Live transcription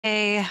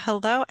Hey,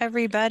 hello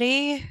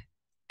everybody.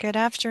 Good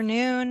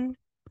afternoon.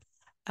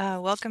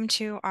 Welcome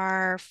to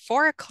our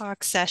 4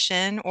 o'clock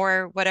session,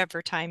 or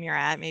whatever time you're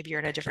at. Maybe you're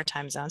in a different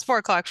time zone. It's 4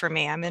 o'clock for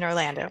me. I'm in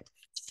Orlando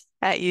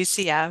at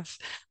UCF.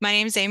 My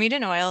name is Aimee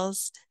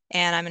deNoyelles,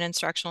 and I'm an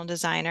instructional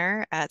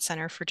designer at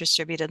Center for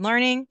Distributed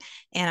Learning,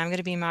 and I'm going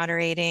to be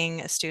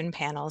moderating a student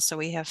panel. So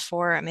we have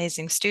 4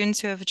 amazing students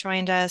who have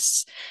joined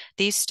us.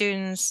 These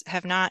students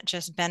have not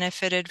just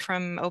benefited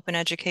from open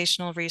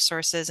educational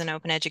resources and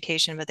open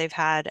education, but they've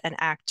had an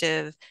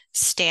active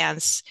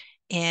stance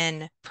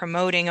in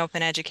promoting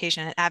open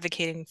education and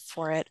advocating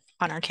for it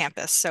on our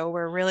campus. So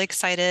we're really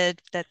excited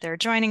that they're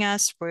joining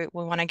us. We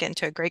want to get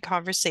into a great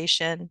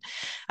conversation.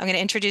 I'm going to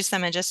introduce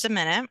them in just a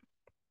minute,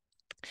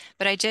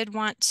 but I did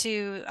want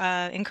to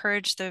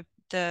encourage the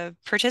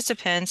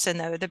participants and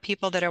the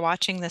people that are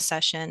watching this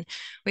session.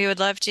 We would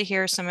love to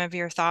hear some of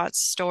your thoughts,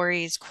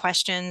 stories,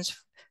 questions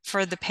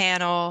for the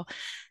panel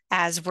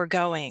as we're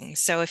going.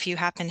 So if you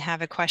happen to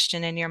have a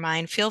question in your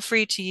mind, feel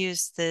free to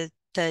use the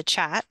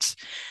chat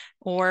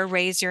or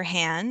raise your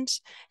hand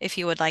if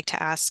you would like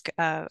to ask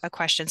a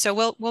question. So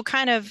we'll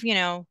kind of,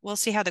 we'll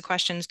see how the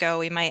questions go.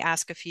 We might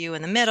ask a few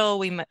in the middle.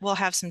 We'll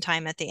have some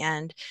time at the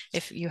end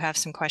if you have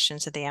some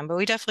questions at the end. But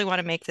we definitely want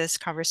to make this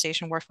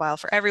conversation worthwhile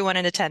for everyone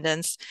in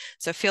attendance.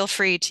 So feel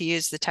free to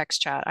use the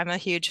text chat. I'm a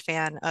huge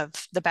fan of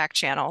the back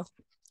channel.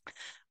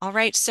 All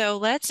right, so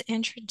let's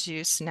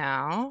introduce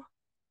now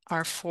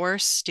our 4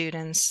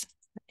 students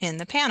in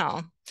the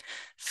panel.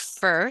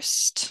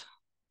 First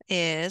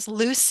is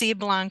Luci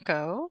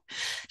Blanco.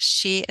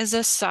 She is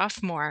a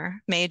sophomore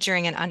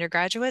majoring in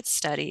undergraduate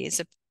studies,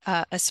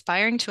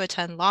 aspiring to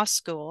attend law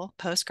school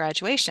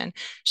post-graduation.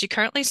 She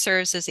currently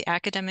serves as the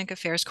academic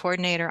affairs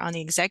coordinator on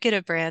the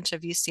executive branch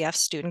of UCF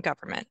student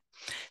government.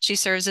 She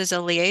serves as a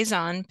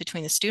liaison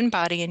between the student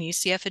body and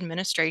UCF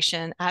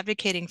administration,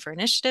 advocating for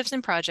initiatives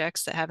and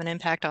projects that have an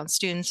impact on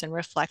students and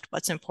reflect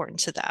what's important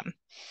to them.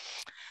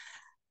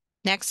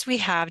 Next, we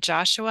have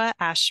Joshua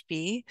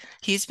Ashby.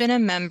 He's been a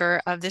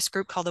member of this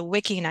group called the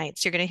Wiki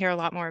Knights. You're going to hear a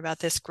lot more about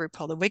this group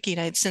called the Wiki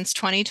Knights since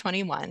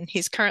 2021.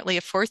 He's currently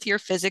a 4th-year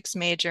physics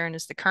major and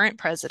is the current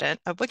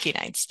president of Wiki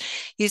Knights.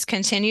 He's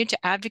continued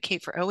to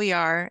advocate for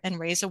OER and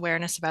raise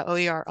awareness about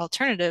OER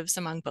alternatives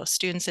among both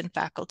students and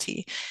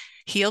faculty.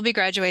 He'll be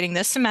graduating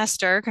this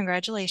semester,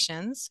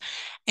 congratulations,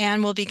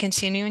 and will be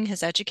continuing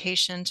his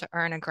education to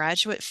earn a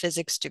graduate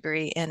physics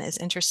degree and is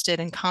interested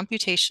in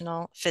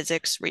computational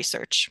physics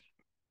research.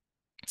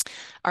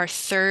 Our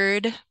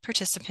third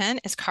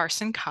participant is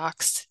Carson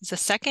Cox. He's a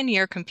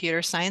 2nd-year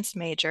computer science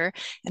major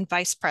and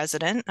vice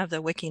president of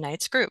the Wiki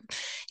Knights group.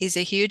 He's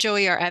a huge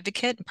OER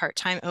advocate and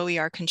part-time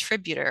OER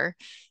contributor.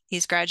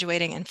 He's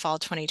graduating in fall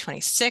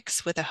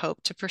 2026 with a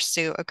hope to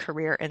pursue a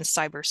career in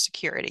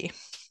cybersecurity.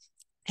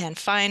 And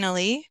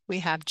finally, we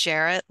have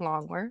Jerrett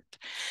Longworth,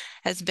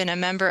 has been a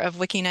member of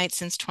Wiki Knights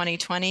since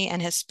 2020 and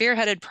has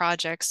spearheaded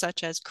projects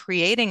such as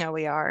creating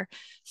OER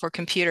for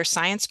computer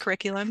science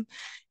curriculum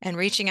and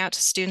reaching out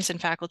to students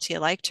and faculty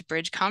alike to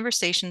bridge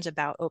conversations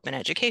about open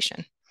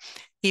education.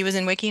 He was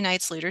in Wiki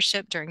Knights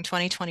leadership during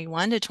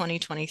 2021 to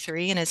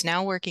 2023 and is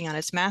now working on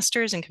his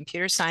master's in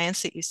computer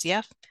science at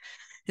UCF.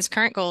 His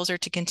current goals are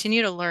to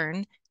continue to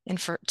learn and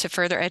to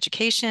further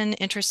education,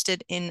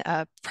 interested in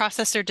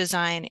processor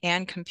design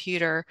and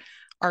computer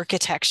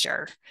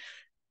architecture.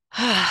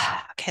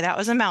 Okay, that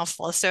was a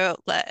mouthful. So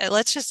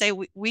let's just say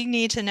we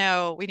need to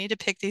know, we need to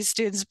pick these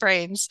students'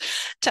 brains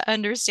to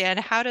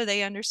understand how do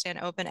they understand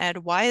open ed?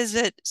 Why is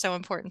it so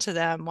important to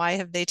them? Why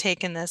have they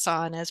taken this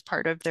on as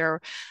part of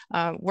their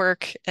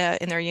work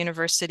in their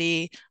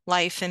university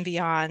life and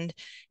beyond?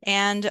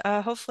 And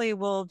hopefully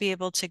we'll be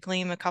able to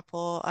glean a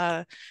couple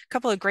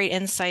of great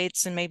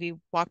insights and maybe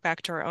walk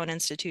back to our own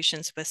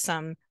institutions with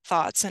some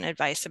thoughts and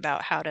advice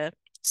about how to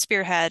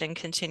spearhead and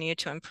continue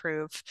to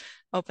improve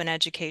open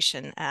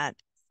education at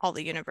all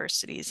the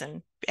universities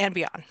and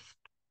beyond.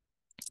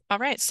 All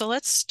right, so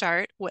let's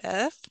start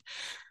with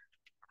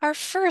our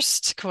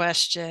first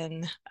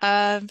question.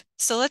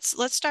 So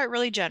let's start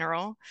really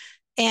general.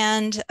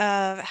 And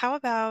how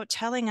about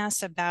telling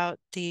us about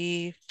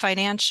the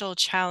financial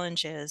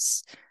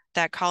challenges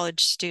that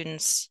college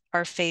students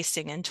are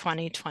facing in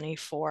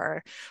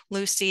 2024?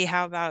 Luci,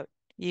 how about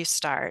you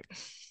start?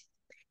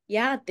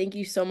 Yeah, thank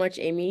you so much,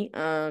 Aimee.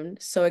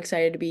 So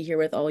excited to be here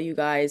with all you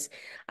guys.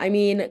 I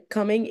mean,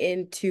 coming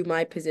into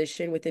my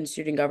position within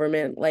student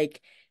government, like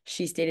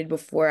she stated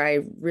before, I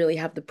really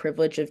have the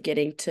privilege of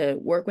getting to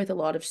work with a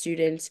lot of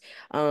students,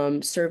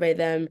 survey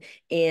them,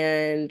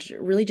 and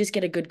really just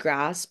get a good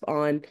grasp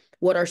on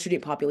what our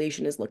student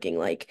population is looking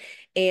like.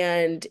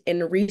 And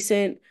in a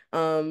recent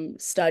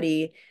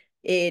study,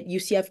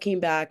 UCF came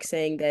back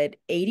saying that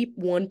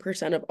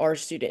 81% of our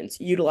students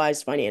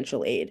utilize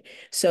financial aid.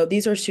 So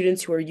these are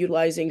students who are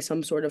utilizing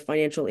some sort of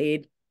financial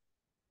aid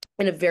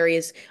in a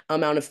various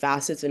amount of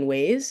facets and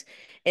ways.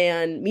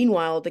 And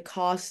meanwhile, the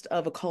cost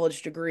of a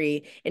college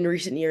degree in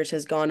recent years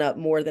has gone up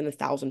more than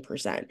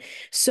 1,000%.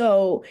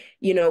 So,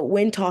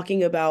 when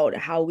talking about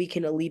how we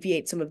can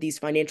alleviate some of these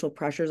financial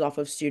pressures off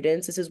of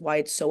students, this is why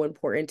it's so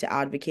important to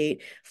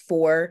advocate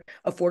for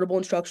affordable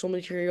instructional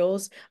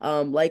materials,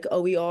 like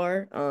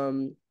OER.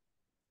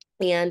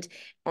 And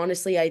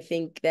honestly, I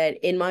think that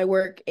in my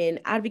work in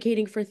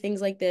advocating for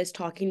things like this,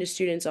 talking to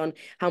students on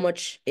how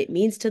much it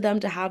means to them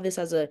to have this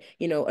as an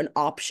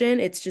option,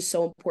 it's just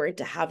so important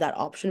to have that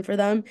option for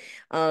them.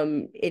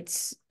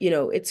 It's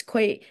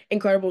quite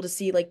incredible to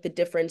see like the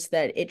difference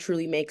that it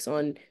truly makes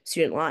on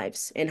student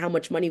lives and how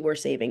much money we're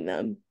saving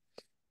them.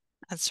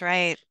 That's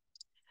right.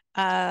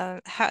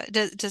 How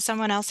does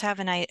someone else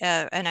have an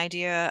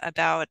idea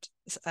about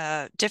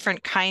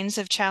different kinds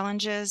of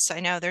challenges? I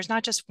know there's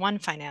not just one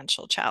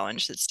financial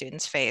challenge that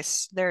students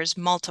face, there's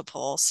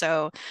multiple.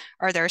 So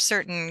are there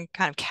certain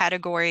kind of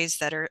categories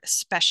that are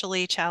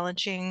especially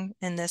challenging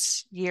in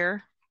this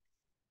year?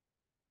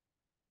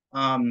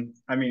 I mean,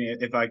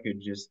 if I could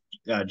just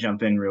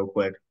jump in real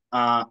quick,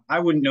 I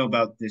wouldn't know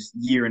about this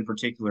year in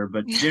particular,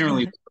 but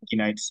generally, Wiki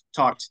Nights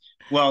talked.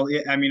 Well,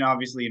 I mean,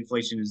 obviously,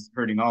 inflation is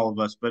hurting all of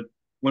us, but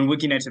when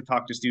Wiki Nights have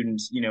talked to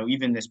students,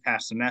 even this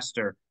past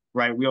semester,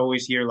 right, we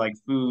always hear like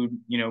food,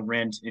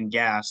 rent and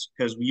gas,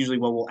 because usually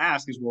what we'll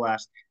ask,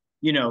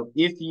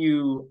 if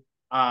you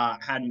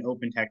had an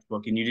open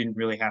textbook and you didn't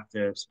really have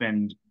to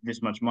spend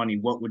this much money,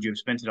 what would you have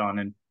spent it on?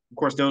 And of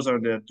course, those are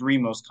the three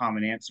most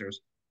common answers.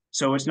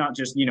 So it's not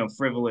just,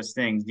 frivolous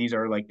things. These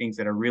are like things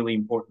that are really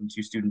important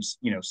to students,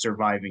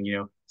 surviving,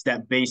 it's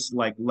that base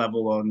like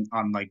level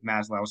on like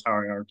Maslow's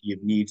hierarchy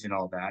of needs and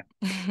all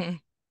that.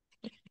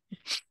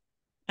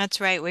 That's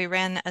right. We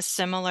ran a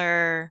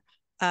similar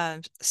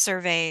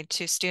survey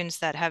to students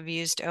that have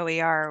used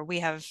OER. We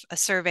have a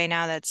survey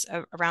now that's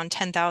around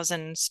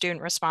 10,000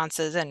 student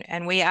responses,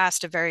 and we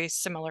asked a very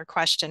similar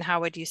question: how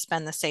would you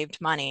spend the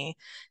saved money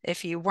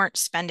if you weren't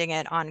spending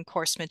it on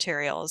course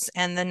materials?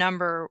 And the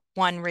number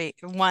one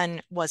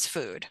was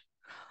food.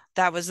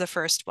 That was the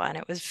first one.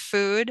 It was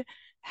food,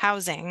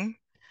 housing,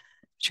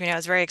 which we know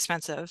is very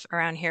expensive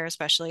around here,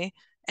 especially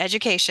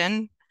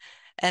education,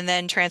 and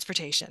then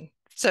transportation.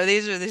 So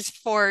these are these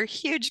four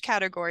huge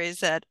categories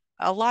that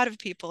a lot of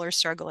people are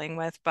struggling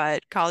with,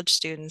 but college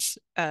students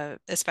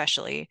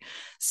especially.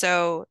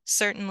 So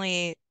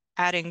certainly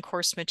adding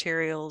course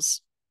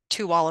materials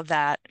to all of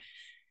that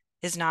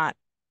is not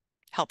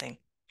helping.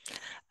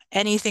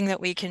 Anything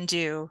that we can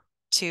do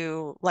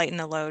to lighten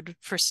the load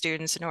for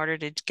students in order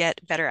to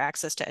get better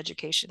access to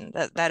education,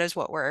 that is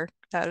what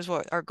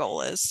our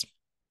goal is.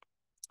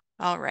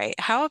 All right.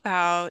 How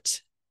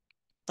about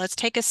let's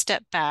take a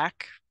step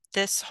back.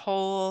 This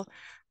whole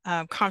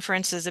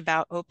conference is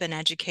about open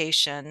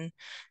education.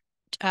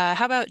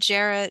 How about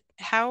Jerrett?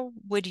 How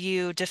would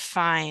you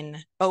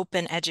define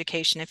open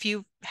education? If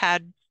you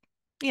had,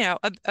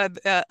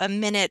 a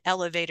minute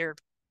elevator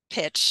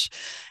pitch,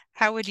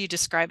 how would you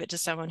describe it to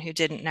someone who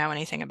didn't know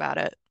anything about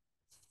it?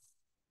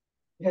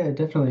 Yeah,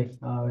 definitely.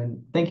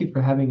 And thank you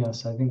for having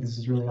us. I think this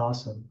is really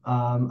awesome.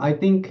 I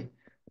think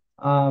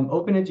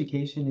open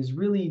education is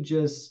really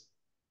just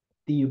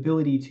the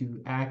ability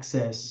to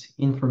access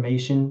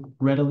information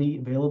readily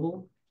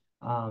available.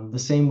 The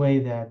same way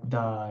that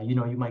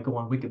you might go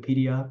on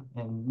Wikipedia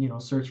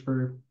and search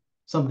for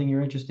something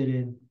you're interested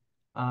in.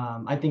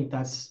 I think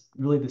that's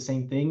really the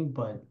same thing,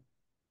 but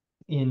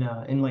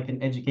in like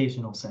an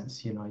educational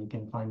sense. You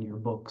can find your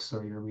books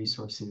or your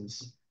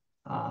resources.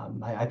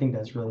 I think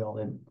that's really all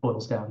it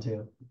boils down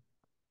to.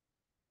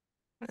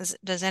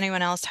 Does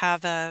anyone else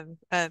have a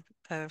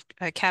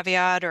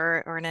caveat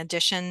or an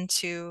addition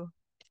to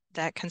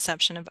that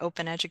conception of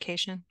open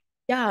education?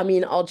 Yeah, I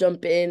mean, I'll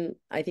jump in.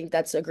 I think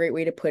that's a great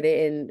way to put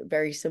it in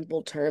very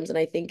simple terms. And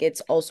I think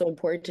it's also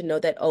important to know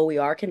that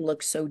OER can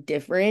look so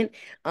different.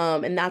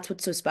 And that's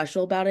what's so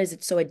special about it is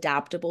it's so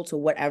adaptable to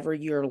whatever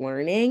you're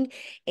learning.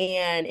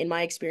 And in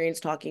my experience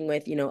talking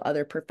with,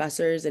 other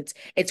professors,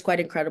 it's quite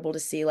incredible to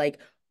see like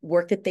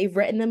work that they've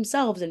written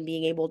themselves and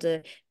being able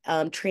to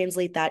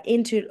translate that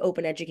into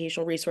open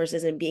educational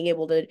resources and being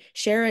able to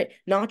share it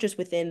not just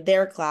within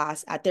their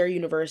class at their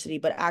university,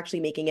 but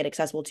actually making it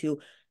accessible to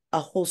a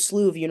whole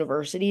slew of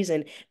universities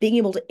and being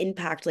able to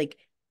impact like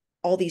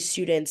all these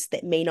students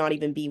that may not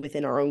even be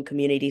within our own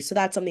community. So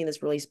that's something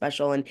that's really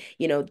special. And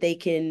they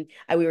can.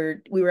 We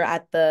were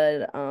at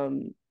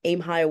the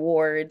Aimee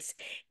Awards,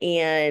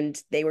 and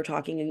they were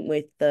talking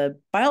with the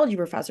biology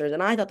professors,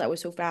 and I thought that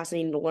was so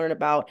fascinating to learn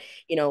about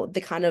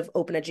the kind of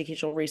open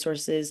educational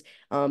resources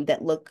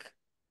that look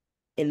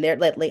in their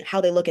like how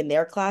they look in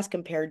their class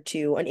compared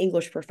to an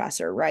English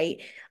professor,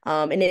 right?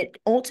 And it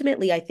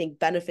ultimately, I think,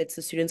 benefits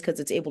the students because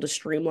it's able to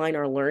streamline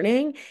our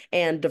learning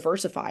and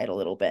diversify it a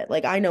little bit.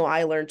 Like I know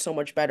I learned so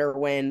much better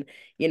when,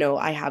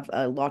 I have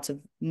lots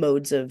of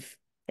modes of,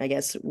 I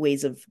guess,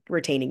 ways of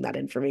retaining that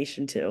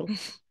information too.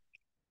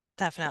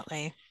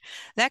 Definitely.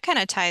 That kind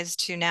of ties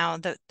to now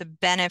the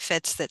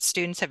benefits that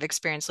students have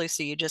experienced.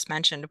 Luci, you just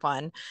mentioned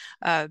one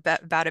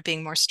about it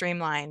being more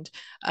streamlined.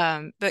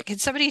 But can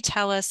somebody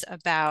tell us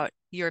about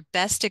your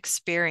best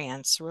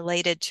experience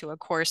related to a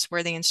course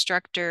where the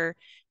instructor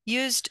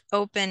used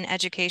open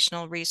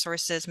educational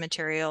resources,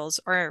 materials,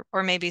 or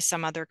maybe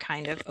some other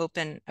kind of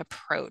open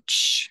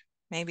approach.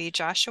 Maybe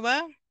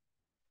Joshua?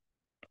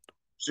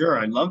 Sure,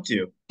 I'd love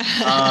to.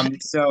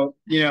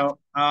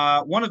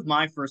 One of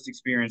my first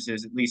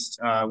experiences, at least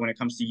when it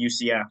comes to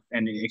UCF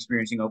and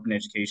experiencing open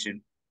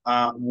education,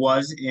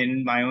 was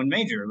in my own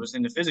major. It was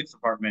in the physics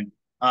department.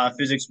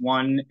 Physics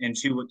 1 and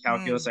 2 with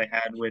calculus I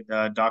had with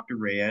Dr.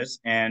 Reyes.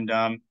 And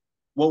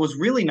what was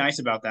really nice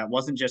about that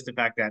wasn't just the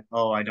fact that,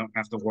 oh, I don't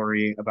have to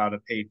worry about a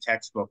paid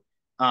textbook.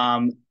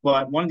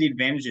 But one of the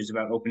advantages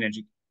about open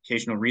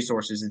educational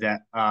resources is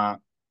that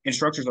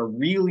instructors are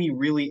really,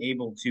 really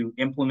able to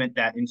implement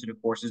that into the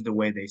courses the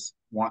way they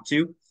want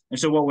to. And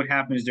so what would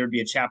happen is there'd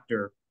be a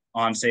chapter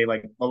on, say,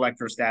 like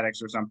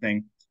electrostatics or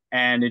something,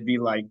 and it'd be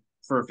like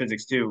for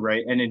physics 2,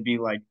 right? And it'd be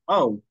like,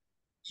 oh,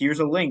 here's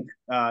a link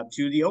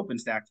to the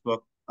OpenStax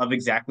book of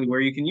exactly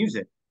where you can use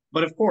it.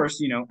 But of course,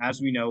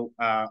 as we know,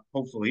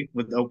 hopefully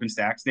with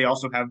OpenStax, they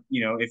also have,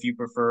 if you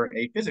prefer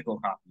a physical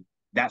copy,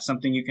 that's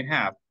something you can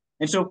have.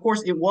 And so, of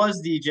course, it was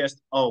the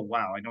just, oh,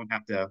 wow, I don't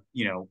have to,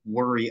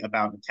 worry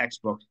about a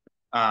textbook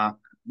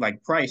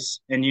like price.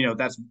 And,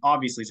 that's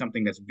obviously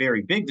something that's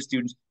very big to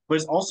students, but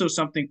it's also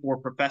something for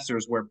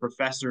professors where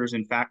professors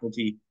and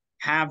faculty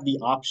have the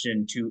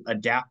option to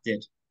adapt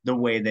it the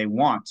way they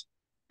want.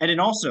 And it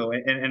also,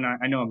 and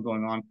I know I'm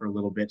going on for a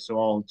little bit, so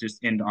I'll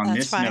just end on That's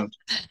this fine.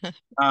 note.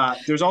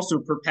 There's also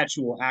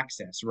perpetual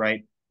access,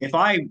 right? If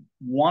I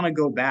want to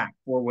go back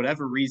for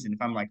whatever reason,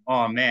 if I'm like,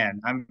 oh man,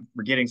 I'm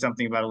forgetting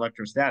something about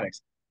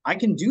electrostatics, I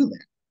can do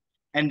that.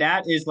 And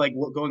that is like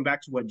going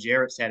back to what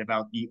Jerrett said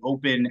about the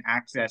open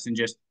access and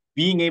just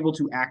being able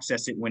to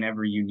access it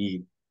whenever you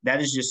need. That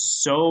is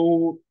just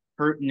so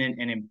pertinent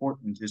and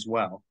important as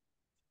well.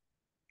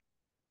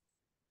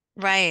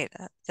 Right.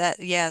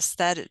 Yes,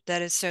 that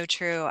is so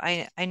true.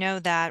 I know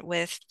that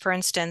with, for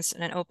instance,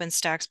 an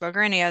OpenStax book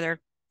or any other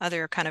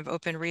kind of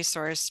open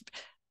resource,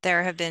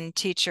 there have been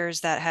teachers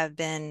that have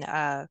been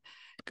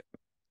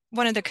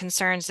one of the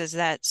concerns is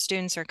that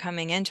students are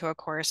coming into a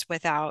course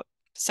without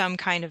some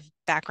kind of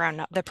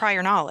background, the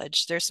prior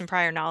knowledge. There's some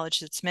prior knowledge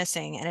that's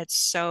missing, and it's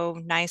so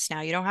nice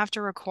now. You don't have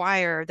to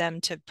require them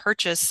to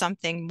purchase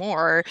something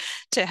more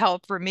to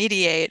help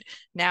remediate.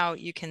 Now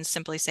you can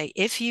simply say,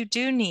 if you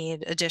do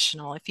need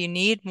additional, if you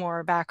need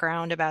more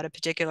background about a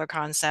particular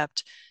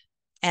concept,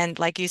 and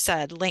like you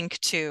said, link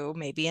to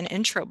maybe an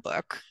intro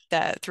book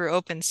that through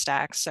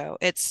OpenStax. So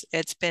it's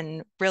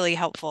been really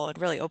helpful and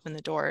really opened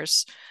the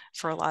doors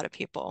for a lot of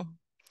people.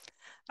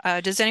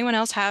 Does anyone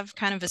else have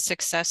kind of a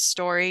success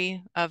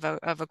story of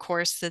a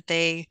course that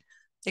they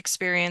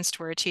experienced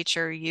where a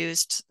teacher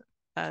used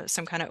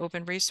some kind of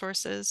open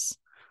resources?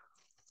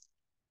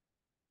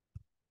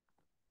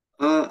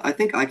 I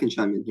think I can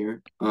chime in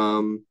here.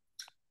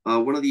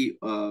 One of the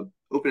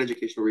open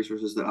educational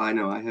resources that I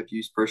know I have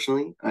used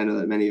personally, I know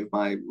that many of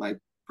my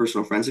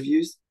personal friends have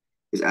used,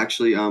 is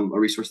actually a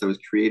resource that was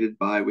created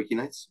by Wiki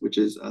Nights, which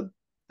is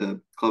the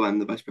club I'm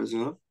the vice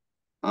president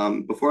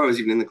of. Before I was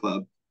even in the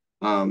club,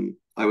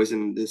 I was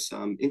in this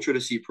Intro to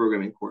C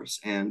programming course,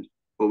 and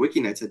what Wiki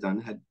Nights had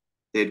done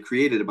they had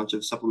created a bunch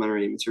of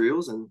supplementary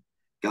materials and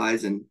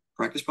guides and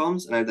practice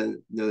problems, and I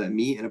then know that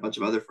me and a bunch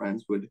of other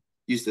friends would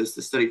use this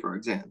to study for our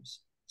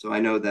exams. So I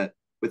know that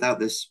without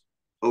this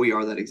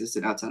OER that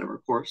existed outside of our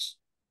course,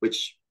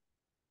 which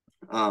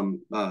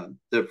the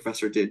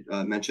professor did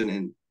mention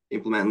and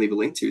implement and leave a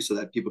link to so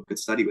that people could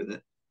study with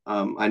it.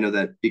 I know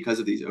that because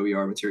of these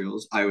OER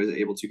materials, I was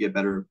able to get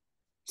better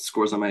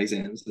scores on my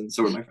exams, and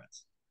so were my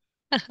friends.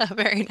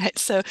 Very nice.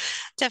 So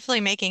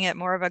definitely making it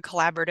more of a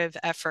collaborative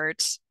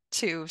effort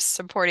to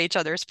support each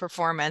other's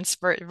performance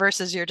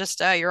versus you're just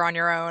you're on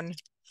your own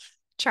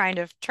trying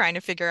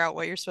to figure out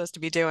what you're supposed to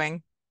be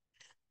doing.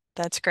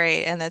 That's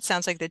great. And that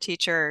sounds like the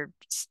teacher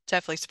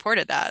definitely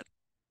supported that.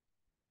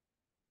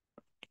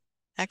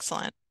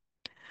 Excellent.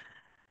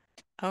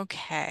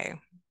 Okay.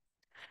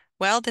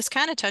 Well, this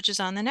kind of touches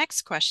on the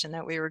next question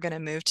that we were going to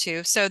move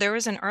to. So there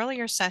was an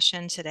earlier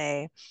session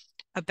today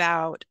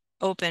about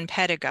open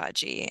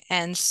pedagogy.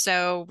 And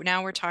so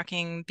now we're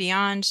talking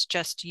beyond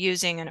just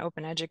using an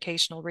open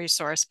educational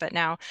resource, but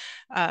now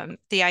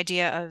the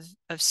idea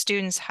of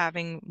students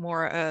having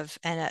more of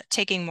and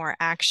taking more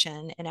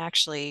action and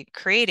actually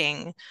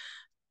creating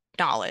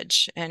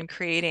knowledge and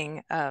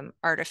creating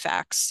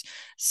artifacts.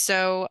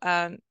 So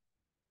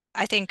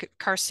I think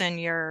Carson,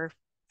 your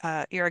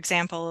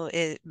example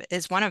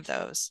is one of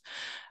those.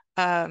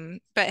 But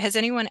has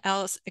anyone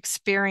else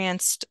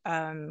experienced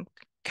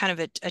kind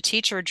of a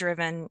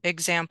teacher-driven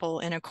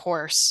example in a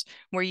course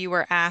where you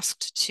were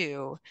asked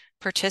to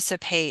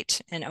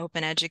participate in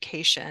open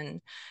education,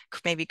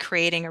 maybe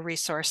creating a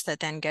resource that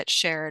then gets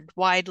shared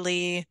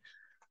widely,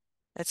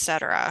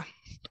 etc.?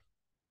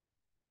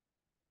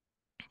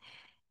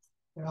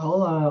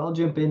 I'll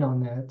jump in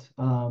on that.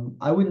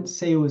 I wouldn't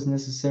say it was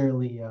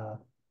necessarily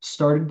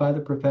started by the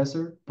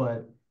professor,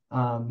 but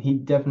he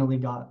definitely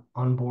got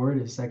on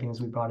board as second as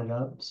we brought it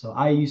up. So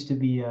I used to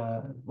be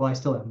well, I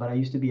still am, but I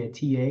used to be a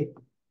TA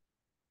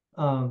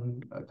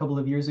a couple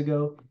of years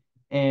ago,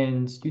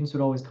 and students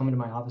would always come into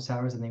my office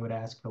hours and they would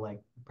ask for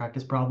like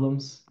practice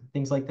problems,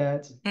 things like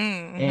that.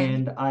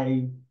 Mm-hmm.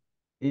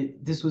 And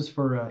this was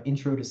for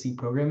Intro to C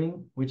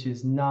programming, which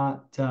is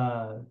not,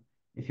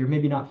 if you're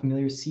maybe not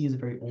familiar, C is a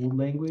very old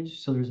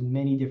language, so there's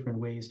many different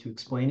ways to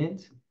explain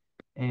it,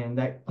 and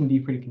that can be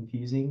pretty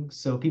confusing.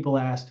 So people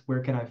asked,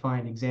 where can I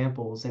find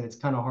examples? And it's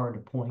kind of hard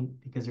to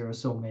point because there are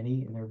so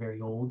many and they're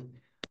very old.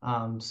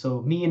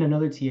 So me and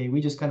another TA,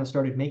 we just kind of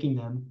started making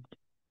them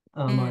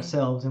Mm.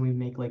 ourselves, and we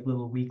make like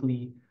little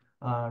weekly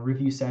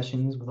review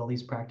sessions with all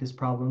these practice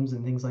problems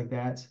and things like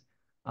that.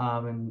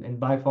 And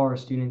by far,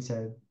 students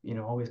have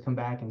always come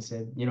back and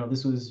said,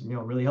 this was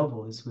really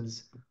helpful. This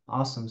was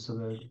awesome.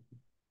 So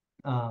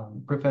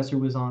the professor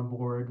was on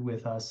board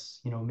with us,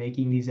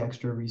 making these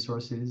extra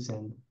resources,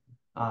 and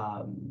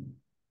um,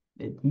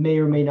 it may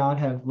or may not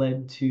have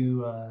led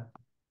to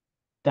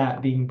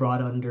that being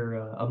brought under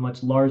a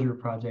much larger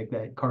project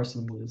that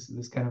Carson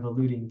was kind of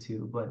alluding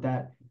to. But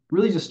that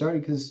really just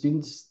started because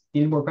students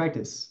needed more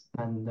practice,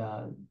 and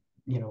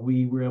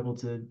we were able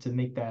to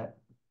make that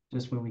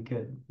just when we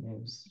could.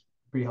 It was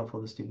pretty helpful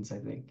to students, I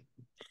think.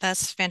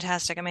 That's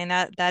fantastic. I mean,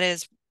 that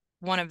is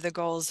one of the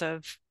goals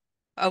of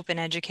open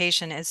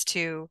education, is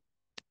to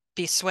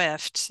be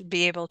swift,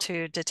 be able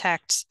to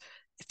detect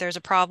if there's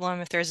a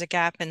problem, if there's a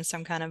gap in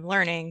some kind of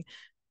learning,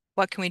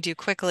 what can we do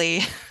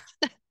quickly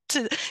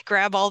to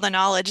grab all the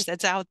knowledge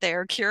that's out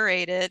there,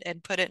 curate it,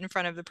 and put it in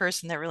front of the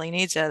person that really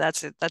needs it.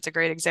 That's a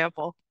great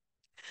example.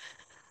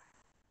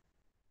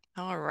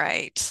 All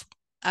right.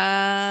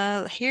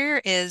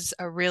 Here is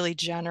a really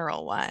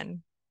general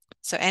one.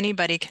 So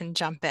anybody can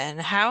jump in.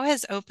 How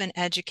has open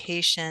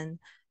education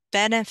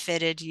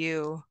benefited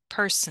you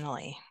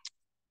personally?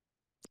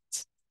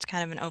 It's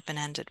kind of an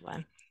open-ended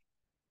one.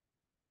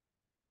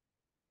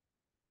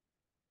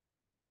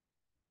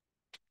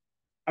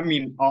 I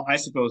mean, I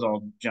suppose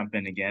I'll jump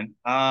in again.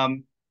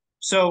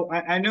 So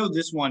I know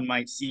this one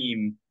might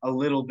seem a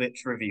little bit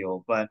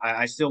trivial, but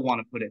I still want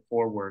to put it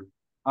forward.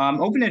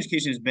 Open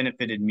education has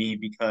benefited me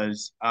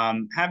because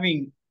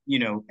having,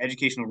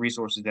 educational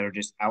resources that are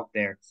just out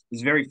there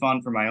is very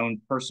fun for my own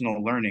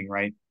personal learning,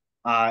 right?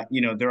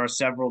 There are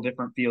several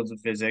different fields of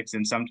physics,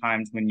 and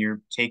sometimes when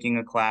you're taking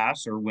a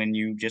class or when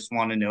you just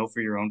want to know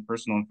for your own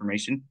personal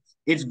information,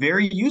 it's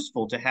very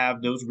useful to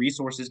have those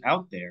resources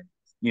out there,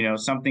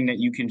 something that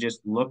you can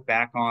just look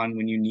back on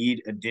when you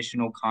need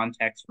additional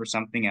context for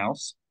something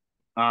else.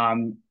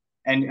 Um,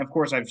 and of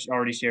course, I've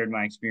already shared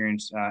my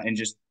experience in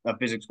just a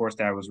physics course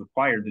that I was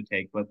required to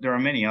take, but there are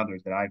many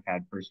others that I've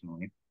had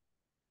personally.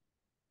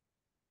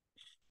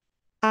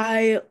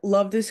 I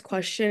love this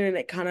question, and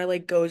it kind of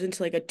like goes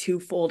into like a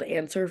twofold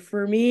answer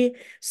for me.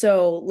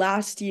 So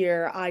last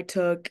year I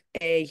took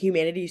a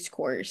humanities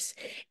course,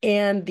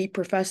 and the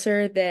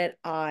professor that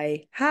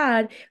I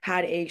had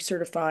a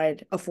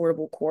certified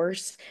affordable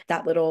course,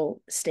 that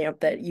little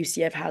stamp that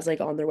UCF has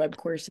like on their web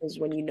courses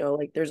when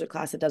like there's a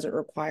class that doesn't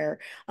require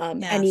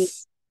any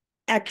Yes.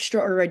 extra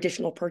or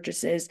additional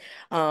purchases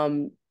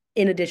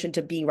in addition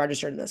to being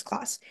registered in this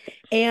class.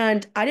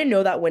 And I didn't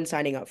know that when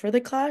signing up for the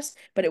class,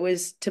 but it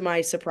was to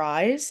my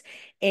surprise.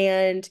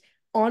 And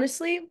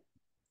honestly,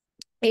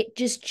 it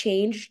just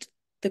changed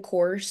the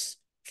course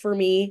for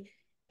me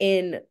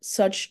in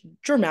such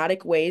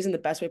dramatic ways in the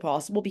best way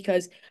possible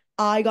because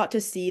I got to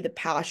see the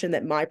passion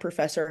that my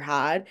professor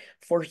had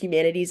for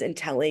humanities and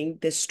telling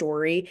this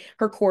story.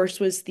 Her course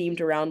was themed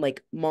around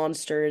like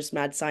monsters,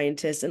 mad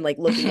scientists, and like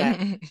looking at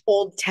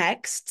old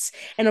texts.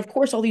 And of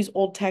course, all these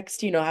old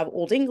texts, have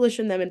old English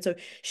in them. And so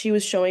she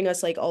was showing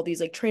us like all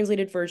these like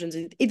translated versions.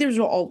 These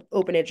are all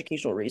open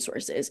educational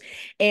resources.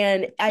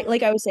 And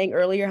like I was saying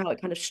earlier, how it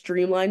kind of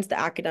streamlines the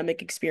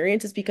academic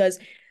experience is because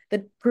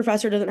the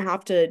professor doesn't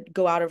have to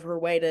go out of her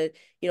way to,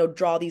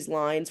 draw these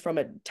lines from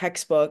a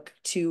textbook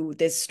to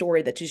this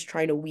story that she's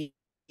trying to weave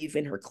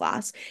in her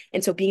class.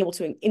 And so being able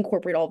to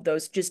incorporate all of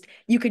those, just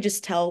you could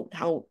just tell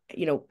how,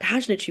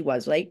 passionate she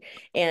was, right?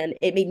 And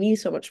it made me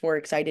so much more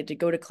excited to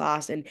go to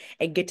class and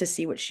get to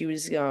see what she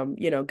was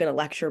gonna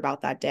lecture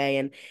about that day.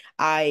 And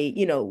I,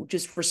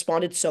 just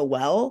responded so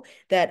well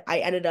that I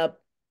ended up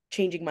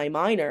changing my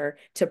minor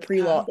to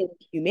pre-law Oh, in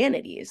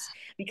humanities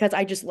because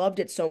I just loved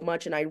it so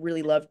much and I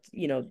really loved,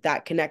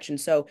 that connection.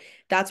 So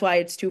that's why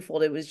it's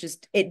twofold. It was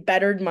just it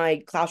bettered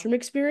my classroom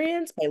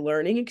experience, my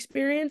learning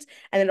experience,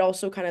 and it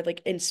also kind of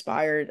like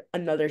inspired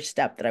another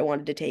step that I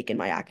wanted to take in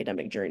my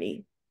academic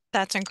journey.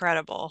 that's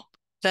incredible.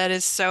 That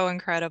is so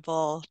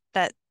incredible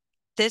that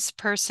this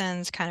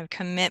person's kind of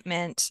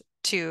commitment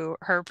to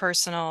her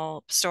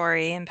personal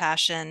story and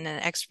passion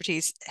and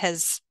expertise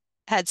has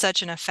had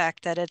such an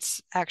effect that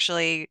it's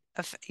actually,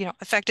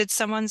 affected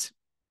someone's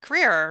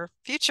career or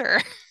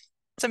future.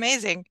 It's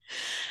amazing.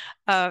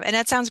 And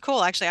that sounds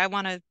cool. Actually, I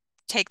want to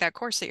take that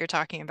course that you're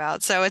talking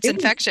about. So it's It was an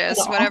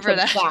infectious, whatever awesome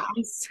that.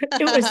 class.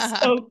 It was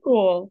so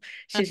cool.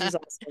 She's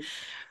awesome.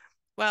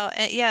 Well,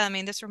 yeah, I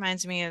mean, this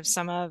reminds me of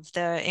some of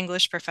the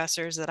English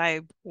professors that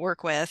I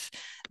work with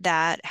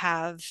that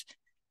have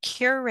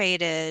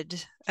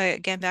curated,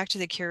 again, back to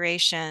the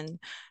curation.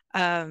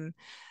 Um,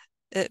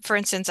 For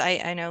instance,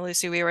 I know,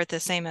 Luci, we were at the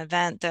same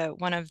event.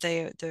 One of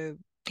the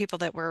people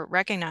that were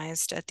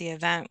recognized at the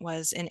event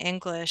was in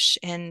English,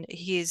 and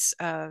he's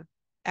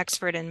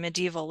expert in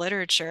medieval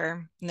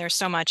literature. And there's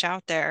so much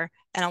out there,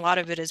 and a lot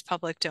of it is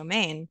public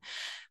domain.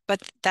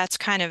 But that's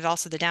kind of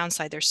also the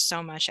downside. There's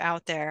so much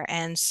out there.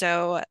 And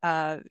so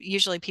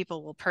usually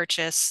people will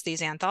purchase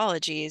these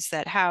anthologies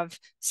that have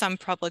some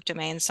public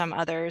domain, some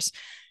others,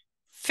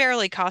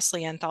 fairly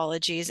costly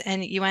anthologies,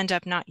 and you end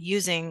up not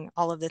using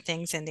all of the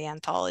things in the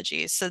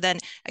anthologies. So then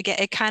again,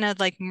 it kind of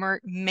like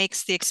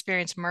makes the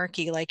experience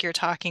murky, like you're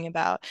talking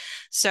about.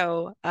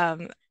 So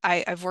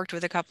I've worked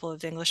with a couple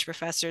of English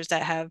professors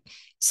that have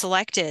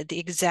selected the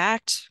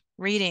exact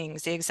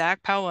readings, the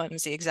exact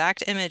poems, the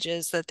exact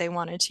images that they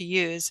wanted to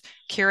use,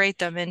 curate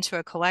them into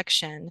a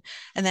collection.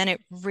 And then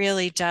it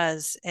really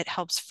does, it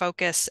helps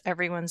focus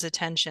everyone's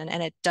attention,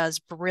 and it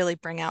does really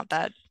bring out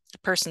that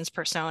person's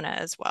persona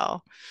as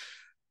well.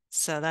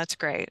 So that's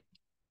great.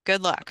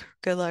 Good luck.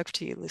 Good luck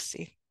to you,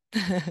 Luci.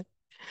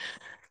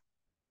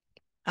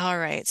 All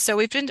right. So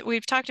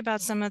we've talked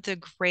about some of the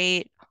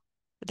great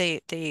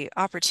the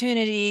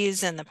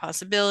opportunities and the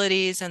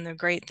possibilities and the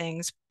great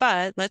things,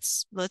 but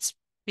let's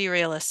be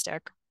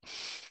realistic.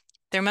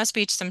 There must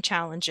be some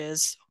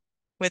challenges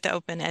with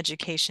open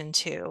education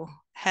too.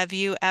 Have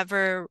you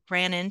ever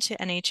ran into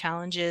any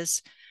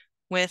challenges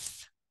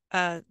with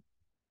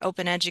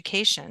open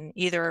education,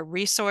 either a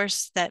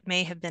resource that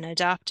may have been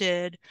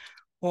adopted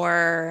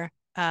or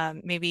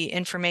maybe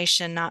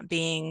information not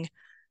being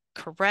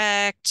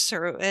correct,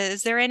 or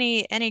is there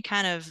any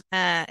kind of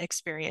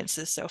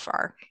experiences so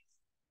far?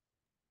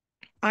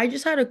 I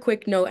just had a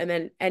quick note, and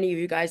then any of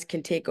you guys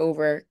can take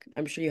over.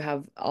 I'm sure you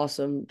have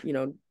awesome,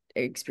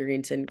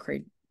 experience and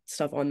great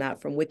stuff on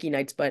that from Wiki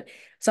Nights. But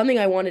something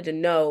I wanted to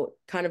know,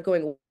 kind of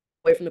going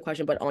away from the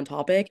question, but on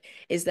topic,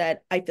 is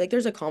that I feel like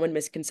there's a common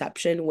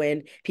misconception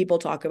when people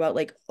talk about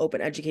like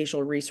open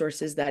educational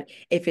resources that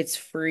if it's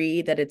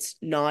free, that it's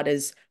not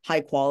as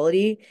high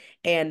quality.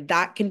 And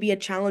that can be a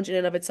challenge in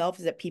and of itself,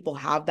 is that people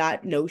have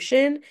that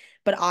notion.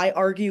 But I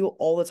argue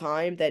all the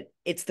time that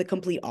it's the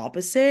complete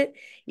opposite.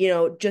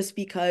 Just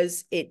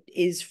because it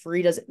is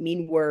free doesn't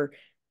mean we're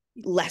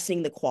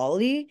lessening the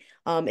quality.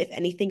 If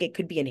anything, it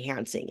could be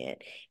enhancing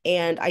it.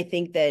 And I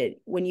think that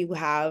when you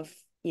have,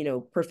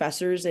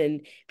 professors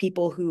and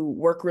people who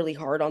work really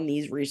hard on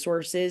these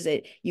resources,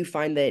 you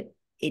find that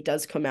it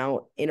does come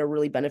out in a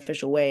really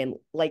beneficial way. And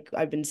like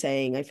I've been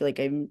saying, I feel like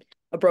I'm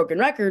a broken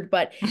record,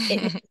 but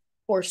it makes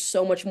or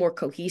so much more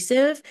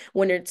cohesive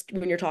when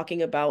you're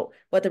talking about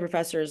what the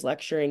professor is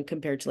lecturing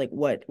compared to like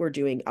what we're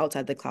doing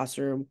outside the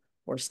classroom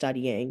or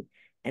studying,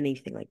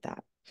 anything like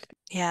that.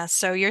 Yeah,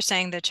 so you're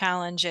saying the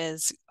challenge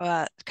is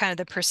kind of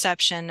the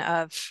perception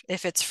of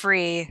if it's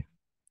free,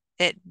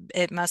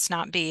 it must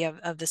not be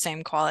of the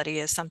same quality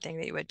as something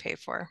that you would pay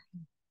for.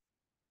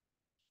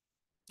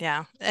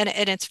 Yeah, and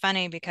it's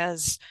funny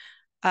because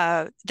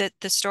the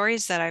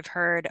stories that I've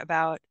heard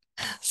about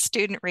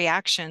student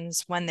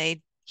reactions when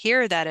they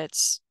hear that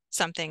it's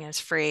something is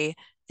free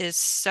is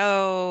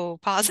so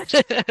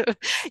positive.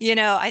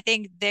 I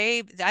think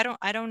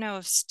I don't know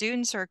if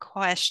students are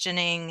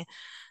questioning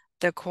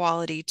the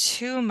quality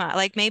too much.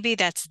 Like maybe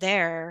that's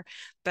there,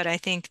 but I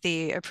think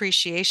the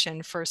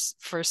appreciation for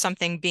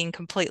something being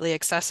completely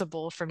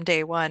accessible from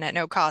day one at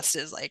no cost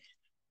is like,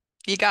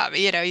 you got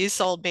me, you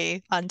sold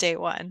me on day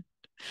one.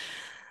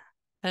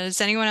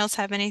 Does anyone else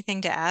have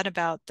anything to add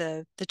about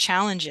the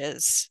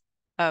challenges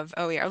of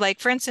OER? Like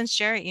for instance,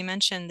 Jerrett, you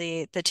mentioned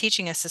the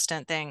teaching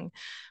assistant thing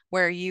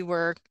where you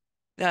were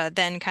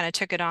then kind of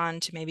took it on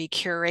to maybe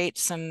curate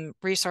some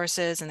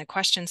resources and the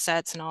question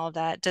sets and all of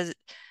that.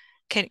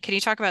 Can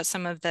you talk about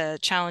some of the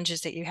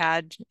challenges that you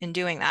had in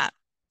doing that?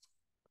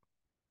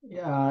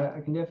 Yeah,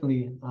 I can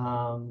definitely.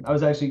 I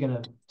was actually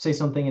gonna say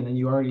something and then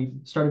you already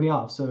started me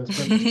off, so it's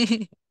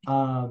perfect.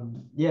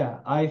 Yeah,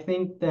 I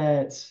think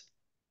that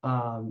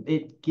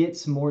it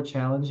gets more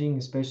challenging,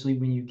 especially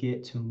when you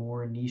get to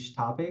more niche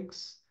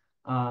topics,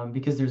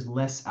 because there's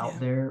less out Yeah.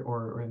 there,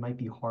 or it might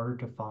be harder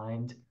to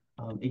find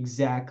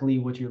exactly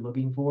what you're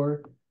looking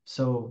for.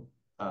 So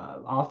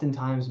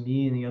oftentimes,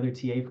 me and the other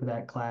TA for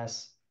that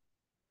class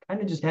kind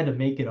of just had to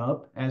make it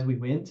up as we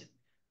went.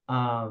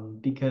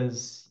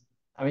 Because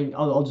I mean,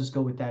 I'll just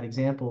go with that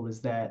example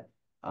is that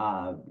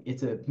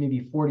it's a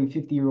maybe 40,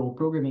 50-year-old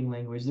programming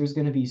language. There's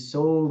going to be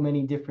so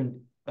many different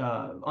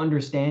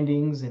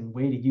understandings and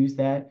way to use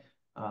that.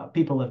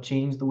 People have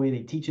changed the way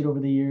they teach it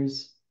over the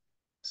years.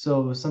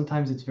 So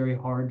sometimes it's very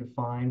hard to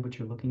find what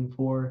you're looking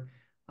for,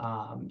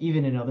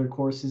 even in other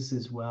courses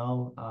as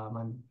well.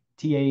 I'm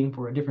TAing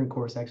for a different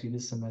course actually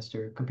this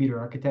semester, computer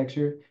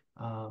architecture,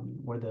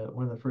 one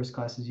of the first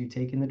classes you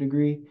take in the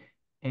degree.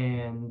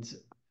 And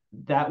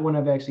that one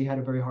I've actually had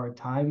a very hard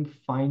time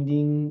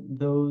finding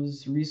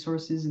those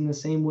resources in the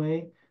same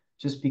way,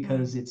 just Mm.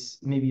 because it's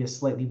maybe a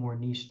slightly more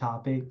niche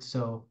topic.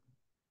 So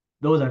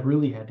those I've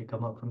really had to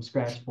come up from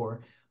scratch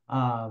for.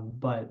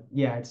 But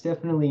yeah, it's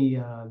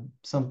definitely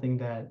something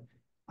that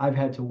I've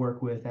had to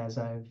work with as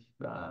I've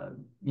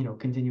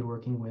continue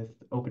working with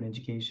open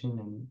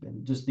education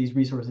and just these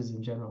resources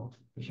in general,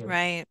 for sure.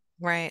 Right,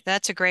 right.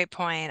 That's a great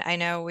point. I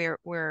know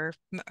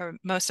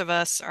most of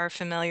us are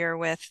familiar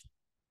with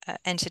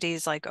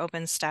entities like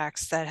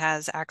OpenStax that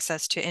has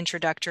access to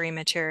introductory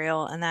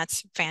material, and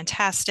that's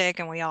fantastic.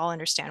 And we all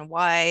understand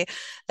why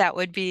that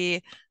would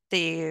be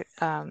the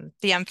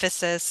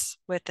emphasis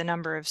with the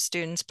number of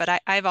students.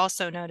 But I've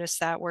also noticed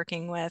that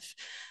working with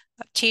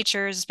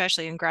teachers,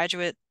 especially in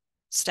graduate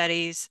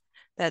studies,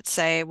 that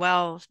say,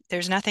 well,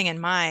 there's nothing in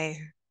my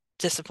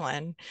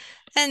discipline.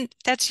 And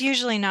that's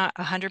usually not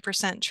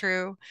 100%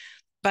 true,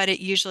 but it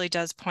usually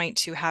does point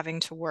to having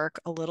to work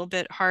a little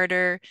bit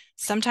harder.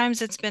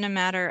 Sometimes it's been a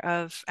matter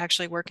of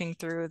actually working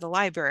through the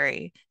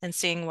library and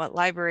seeing what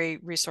library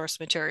resource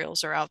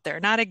materials are out there.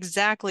 Not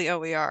exactly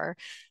OER,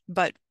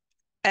 but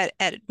at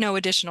no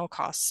additional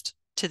cost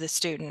to the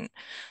student.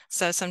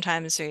 So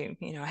sometimes we,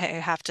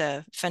 have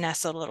to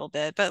finesse a little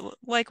bit. But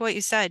like what you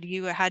said,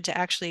 you had to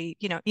actually,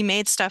 you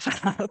made stuff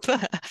up.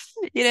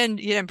 You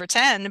didn't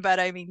pretend,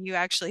 but I mean, you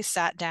actually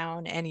sat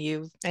down and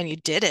you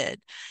did it.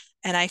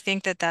 And I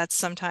think that that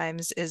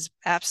sometimes is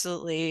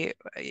absolutely,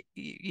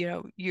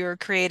 you're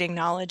creating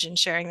knowledge and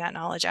sharing that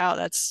knowledge out.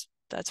 That's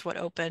what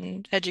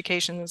open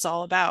education is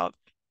all about.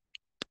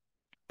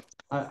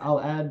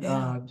 I'll add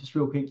Yeah. just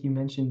real quick, you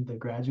mentioned the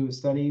graduate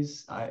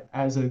studies.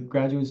 As a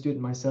graduate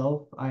student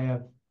myself, I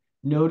have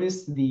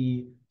noticed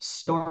the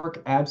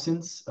stark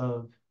absence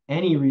of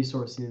any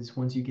resources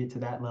once you get to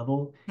that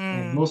level.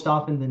 And Hmm. most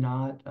often than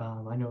not,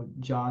 I know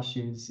Josh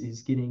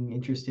is getting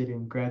interested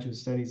in graduate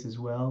studies as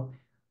well.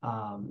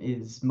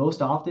 Is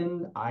most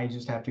often I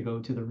just have to go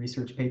to the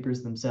research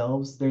papers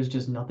themselves. There's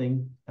just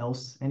nothing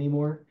else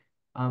anymore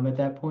at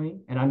that point.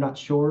 And I'm not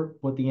sure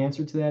what the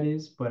answer to that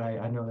is, but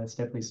I know that's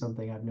definitely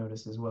something I've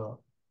noticed as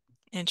well.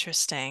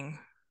 Interesting.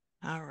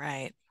 All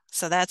right.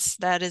 So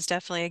that is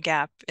definitely a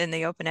gap in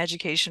the open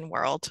education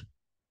world.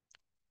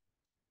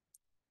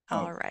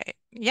 All Oh, right.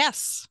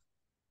 Yes.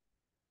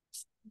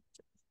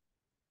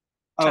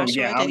 oh yeah,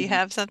 Joshua, I did was you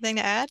have something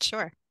to add?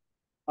 Sure.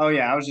 Oh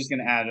yeah, I was just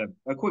going to add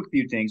a quick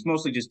few things,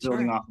 mostly just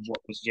building Sure. off of what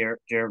was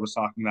Jerrett was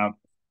talking about.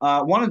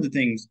 One of the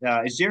things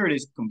is Jerrett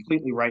is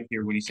completely right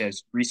here when he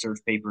says research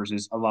papers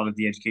is a lot of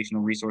the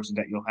educational resources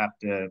that you'll have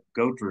to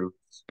go through.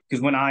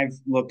 Because when I've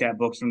looked at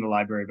books from the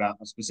library about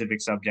a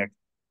specific subject,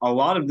 a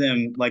lot of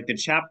them, like the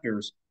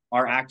chapters,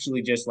 are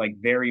actually just like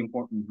very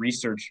important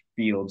research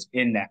fields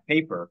in that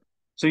paper.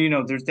 So,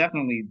 there's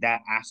definitely that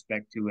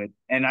aspect to it.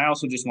 And I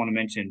also just want to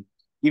mention,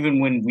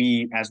 even when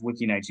we as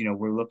Wiki Knights,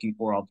 we're looking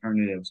for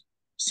alternatives,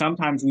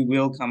 sometimes we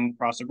will come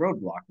across a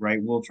roadblock, right?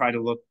 We'll try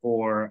to look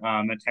for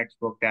a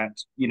textbook that,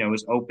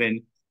 is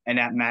open and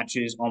that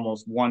matches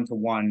almost one to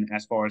one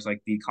as far as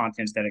like the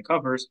contents that it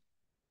covers.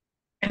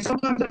 And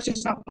sometimes that's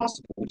just not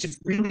possible, which is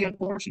really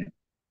unfortunate.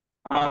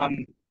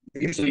 Um,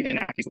 Usually in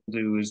that case, what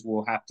we'll do is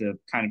we'll have to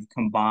kind of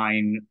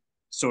combine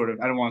sort of,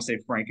 I don't want to say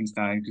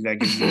Frankenstein because that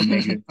gives it a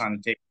negative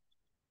connotation.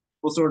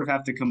 We'll sort of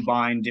have to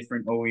combine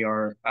different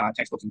OER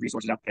textbooks and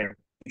resources out there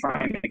and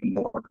try and make a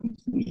more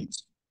complete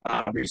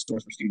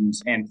resource for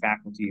students and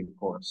faculty, of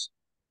course.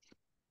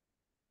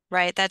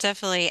 Right. That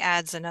definitely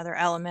adds another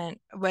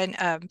element.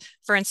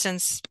 For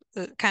instance,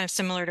 kind of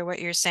similar to what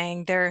you're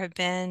saying, there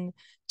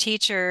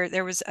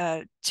was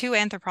two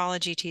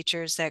anthropology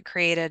teachers that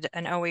created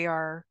an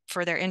OER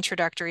for their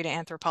introductory to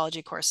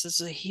anthropology course.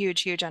 This is a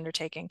huge, huge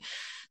undertaking.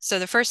 So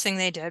the first thing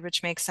they did,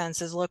 which makes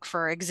sense, is look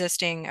for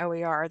existing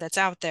OER that's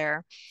out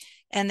there.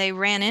 And they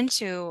ran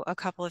into a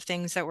couple of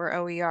things that were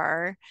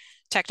OER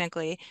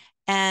technically,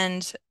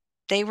 and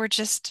they were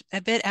just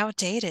a bit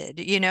outdated.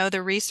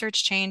 The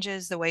research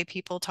changes, the way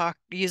people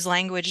use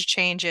language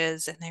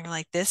changes, and they were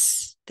like,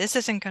 this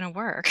isn't going to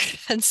work.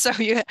 And so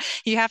you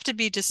have to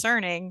be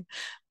discerning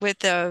with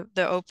the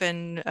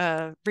open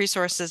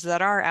resources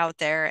that are out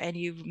there, and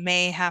you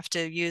may have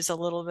to use a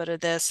little bit of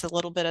this, a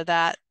little bit of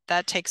that.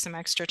 That takes some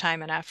extra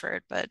time and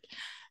effort, but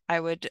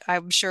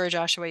I'm sure,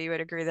 Joshua, you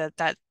would agree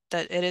that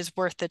it is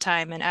worth the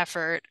time and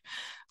effort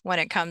when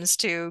it comes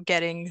to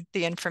getting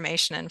the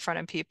information in front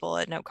of people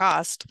at no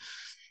cost.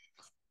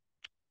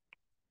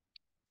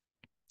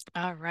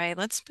 All right,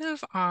 let's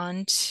move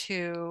on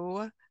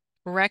to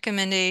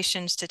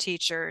recommendations to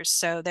teachers.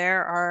 So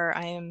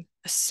I am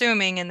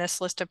assuming in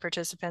this list of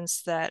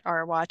participants that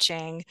are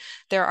watching,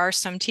 there are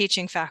some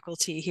teaching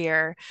faculty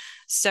here.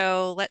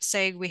 So let's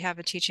say we have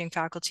a teaching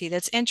faculty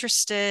that's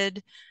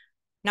interested,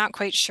 not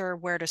quite sure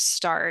where to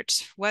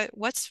start.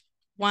 What's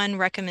one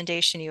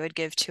recommendation you would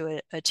give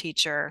to a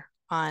teacher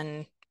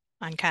on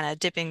kind of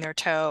dipping their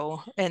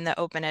toe in the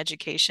open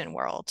education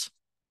world?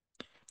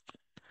 I'm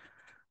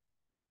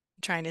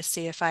trying to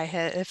see if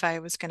I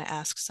was going to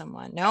ask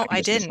someone. No, I can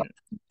I just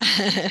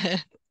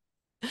didn't.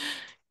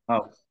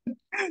 Oh,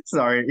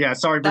 sorry. Yeah,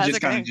 sorry for That's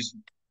just kind of okay. just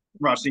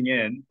rushing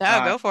in.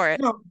 No, go for it.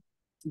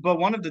 But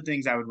one of the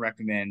things I would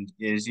recommend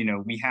is,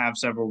 we have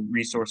several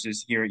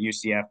resources here at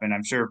UCF, and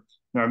I'm sure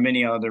there are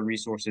many other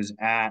resources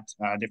at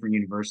different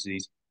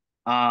universities.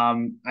 I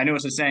know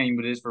it's a saying,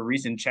 but it is for a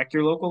reason. Check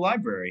your local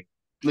library.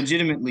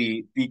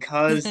 legitimately,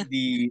 because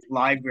the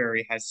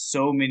library has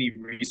so many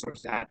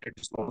resources at their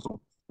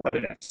disposal,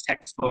 whether that's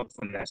textbooks,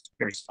 whether that's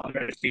various other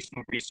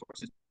educational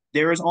resources,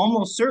 there is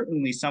almost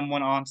certainly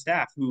someone on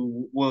staff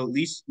who will at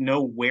least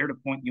know where to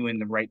point you in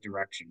the right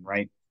direction,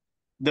 right?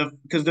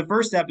 Because the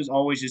first step is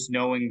always just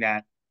knowing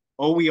that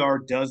OER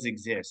does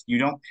exist. You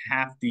don't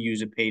have to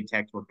use a paid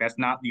textbook. That's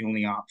not the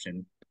only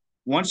option.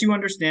 Once you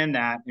understand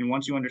that, and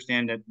once you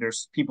understand that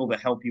there's people to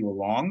help you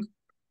along,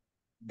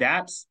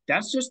 that's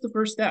just the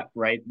first step,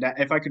 right? That,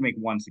 if I could make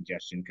one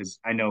suggestion, because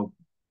I know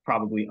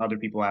probably other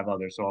people have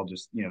others, so I'll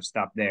just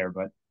stop there.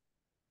 But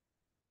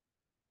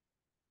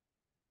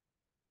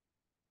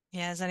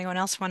Yeah, does anyone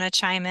else want to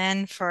chime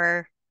in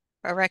for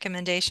a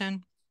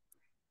recommendation?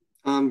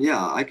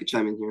 Yeah, I could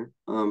chime in here.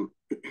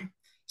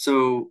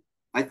 So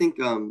I think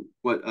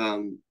what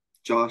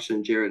Josh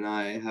and Jerrett and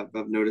I have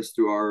noticed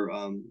through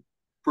our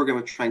program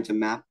of trying to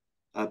map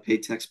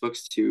paid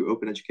textbooks to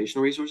open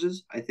educational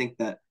resources, I think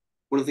that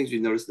one of the things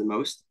we've noticed the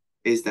most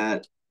is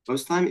that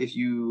most time if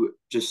you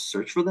just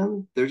search for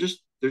them, they're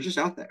just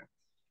out there.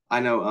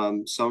 I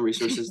know some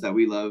resources that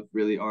we love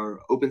really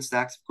are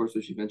OpenStax, of course,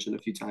 which you mentioned a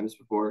few times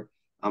before.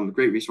 A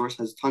great resource,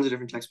 has tons of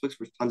different textbooks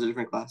for tons of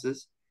different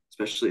classes,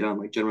 especially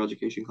like general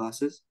education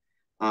classes.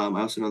 I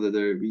also know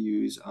that we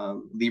use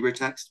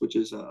LibreText, which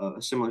is a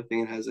similar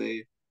thing. It has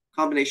a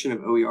combination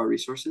of OER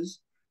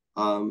resources.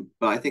 But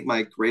I think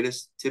my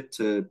greatest tip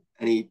to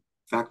any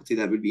faculty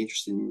that would be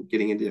interested in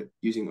getting into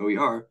using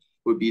OER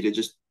would be to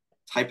just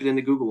type it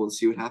into Google and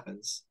see what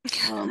happens.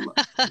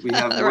 We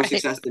have more Right.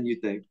 success than you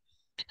think.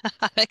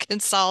 That can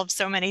solve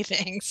so many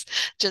things.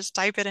 Just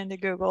type it into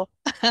Google.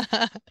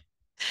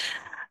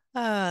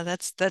 Oh,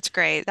 that's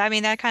great. I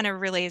mean, that kind of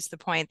relays the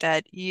point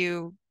that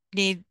you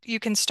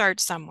can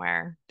start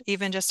somewhere,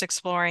 even just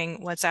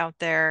exploring what's out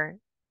there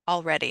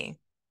already.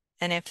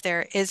 And if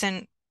there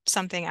isn't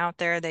something out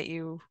there that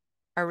you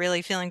are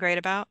really feeling great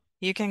about,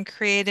 you can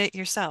create it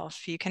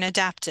yourself. You can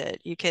adapt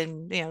it. You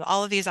can,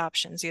 all of these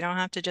options. You don't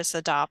have to just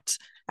adopt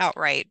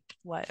outright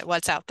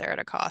what's out there at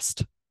a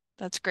cost.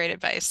 That's great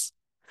advice.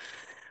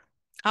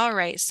 All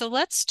right, so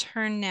let's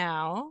turn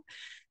now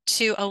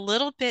to a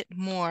little bit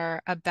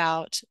more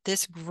about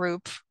this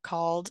group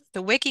called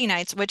the Wiki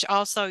Nights, which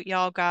also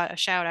y'all got a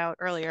shout out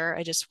earlier.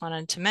 I just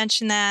wanted to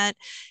mention that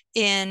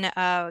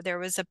there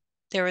was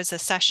a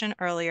session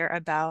earlier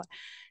about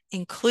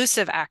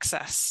inclusive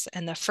access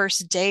and the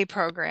first day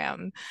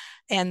program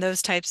and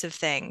those types of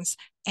things.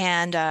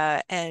 And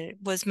it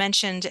was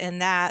mentioned in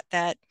that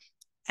at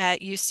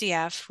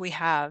UCF we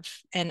have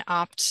an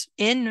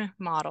opt-in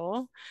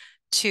model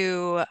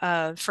to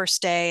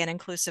first day and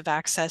inclusive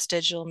access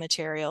digital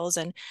materials,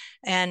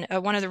 and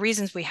one of the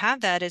reasons we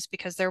have that is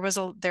because there was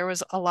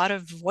a lot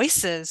of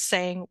voices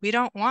saying we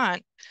don't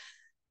want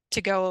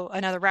to go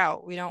another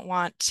route. We don't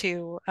want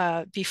to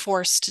be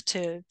forced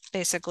to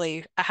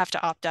basically have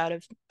to opt out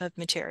of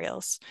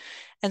materials.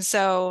 And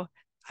so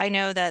I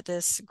know that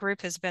this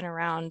group has been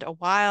around a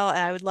while, and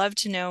I would love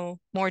to know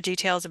more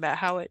details about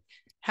how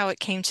it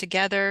came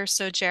together.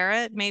 So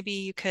Jerrett, maybe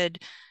you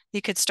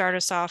could start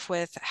us off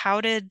with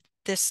how did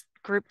this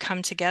group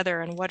come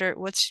together and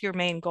what's your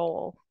main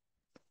goal?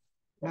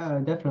 Yeah,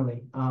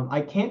 definitely.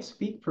 I can't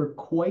speak for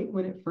quite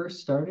when it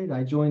first started.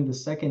 I joined the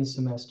second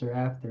semester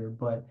after,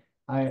 but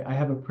I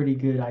have a pretty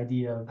good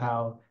idea of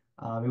how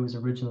it was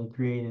originally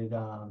created.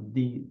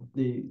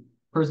 The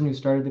person who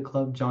started the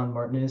club, John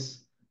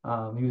Martinez,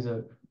 he was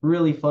a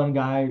really fun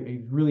guy,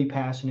 really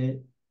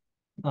passionate.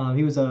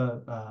 He was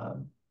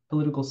a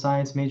political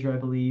science major, I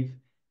believe.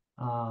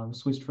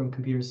 Switched from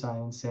computer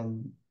science,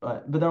 and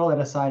but all that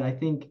aside, I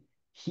think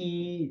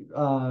he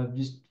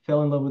just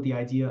fell in love with the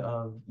idea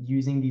of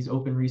using these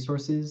open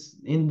resources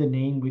in the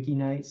name Wiki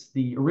Nights.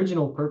 The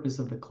original purpose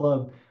of the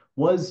club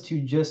was to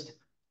just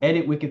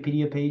edit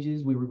Wikipedia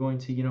pages. We were going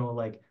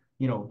to,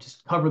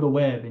 just cover the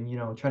web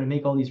and, try to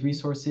make all these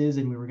resources,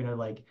 and we were gonna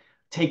like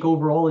take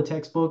over all the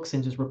textbooks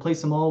and just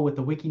replace them all with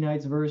the Wiki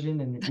Nights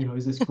version. And, it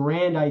was this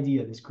grand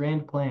idea, this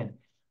grand plan.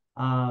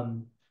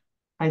 Um,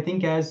 I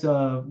think as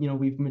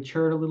we've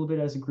matured a little bit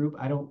as a group,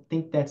 I don't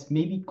think that's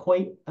maybe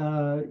quite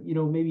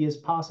maybe as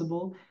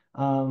possible.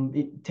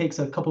 It takes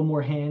a couple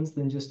more hands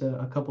than just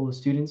a couple of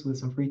students with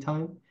some free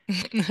time.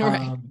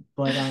 Right.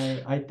 But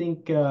I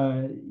think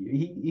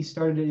he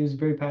started it. He was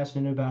very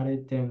passionate about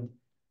it, and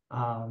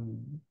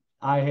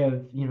I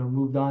have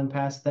moved on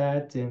past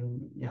that,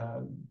 and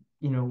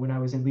when I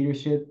was in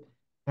leadership,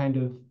 kind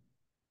of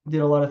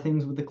did a lot of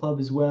things with the club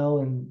as well,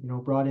 and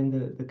brought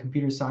in the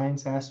computer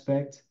science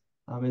aspect.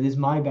 It is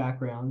my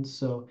background,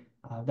 so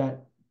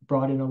that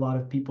brought in a lot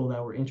of people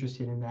that were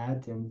interested in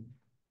that, and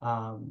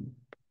um,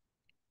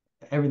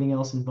 everything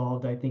else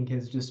involved, I think,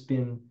 has just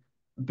been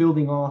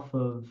building off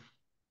of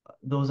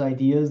those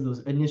ideas, those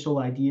initial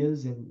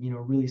ideas, and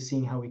really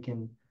seeing how we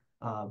can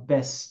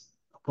best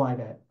apply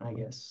that, I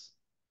guess.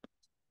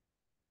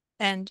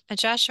 And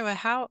Joshua,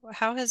 how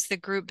has the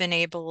group been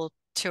able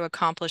to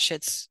accomplish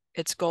its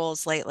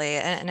goals lately?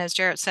 And as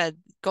Jarrett said,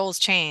 goals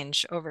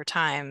change over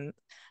time.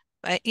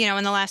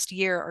 in the last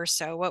year or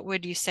so, what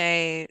would you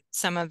say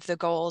some of the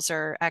goals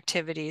or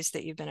activities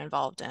that you've been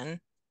involved in?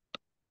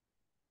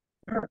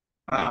 Sure.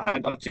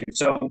 I'd love to.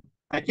 So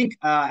I think,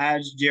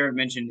 as Jerrett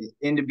mentioned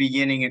in the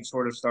beginning, it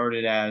sort of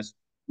started as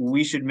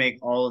we should make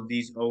all of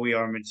these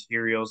OER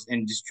materials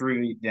and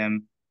distribute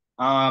them.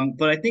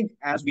 But I think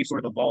as we've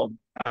sort of evolved,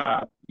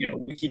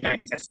 Wiki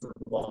Nights has sort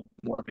of evolved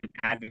more of an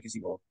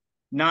advocacy role.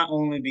 Not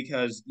only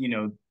because,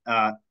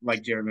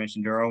 like Jerrett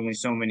mentioned, there are only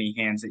so many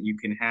hands that you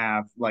can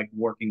have, like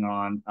working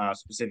on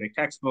specific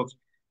textbooks,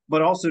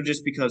 but also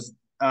just because,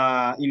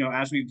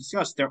 as we've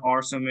discussed, there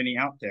are so many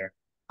out there.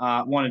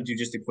 Want to do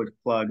just a quick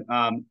plug.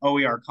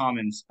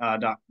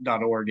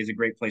 OERcommons.org is a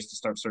great place to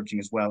start searching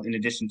as well, in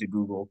addition to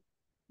Google.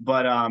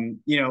 But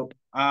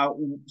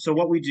so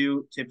what we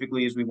do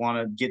typically is we want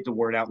to get the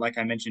word out. Like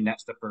I mentioned,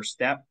 that's the first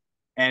step,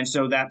 and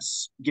so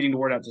that's getting the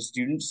word out to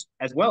students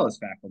as well as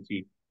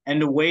faculty. And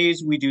the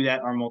ways we do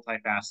that are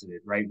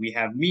multifaceted, right? We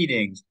have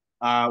meetings.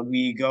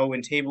 We go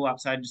and table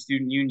outside the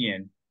student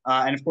union.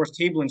 And of course,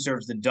 tabling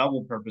serves the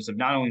double purpose of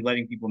not only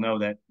letting people know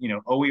that,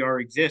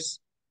 OER exists,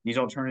 these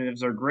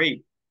alternatives are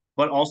great,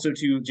 but also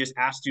to just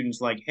ask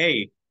students like,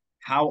 hey,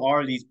 how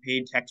are these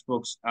paid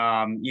textbooks,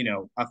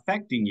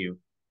 affecting you?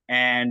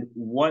 And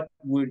would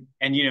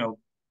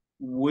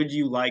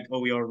you like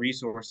OER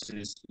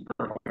resources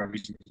or OER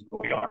resources,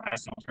 OER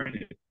as an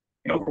alternative?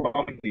 And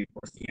overwhelmingly, of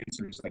course, the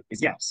answer is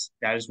yes.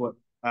 That is what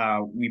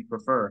we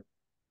prefer.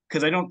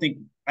 Because I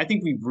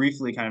think we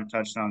briefly kind of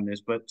touched on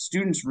this, but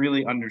students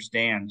really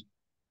understand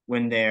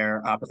when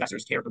their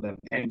professors care for them.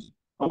 And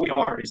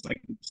OER is like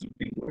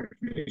something where it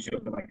really shows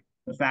that like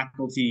the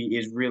faculty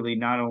is really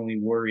not only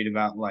worried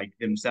about like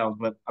themselves,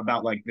 but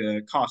about like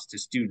the cost to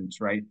students,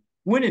 right?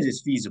 When it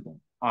is feasible,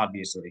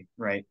 obviously,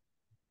 right?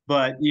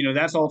 But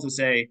that's all to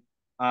say,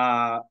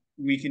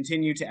 we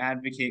continue to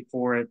advocate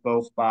for it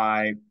both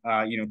by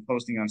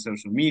posting on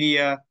social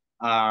media,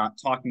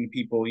 talking to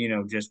people,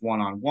 just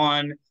one on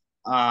one.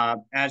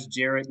 As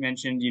Jerrett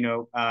mentioned,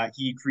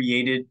 he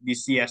created the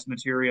CS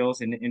materials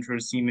and the intro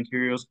to C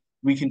materials.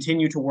 We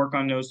continue to work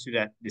on those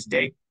to this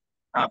day.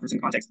 For some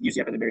context,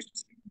 UCF has a very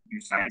specific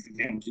science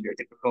exam, which is very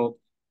difficult.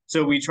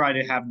 So we try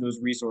to have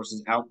those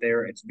resources out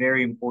there. It's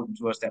very important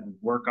to us that we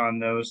work on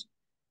those.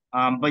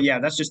 But yeah,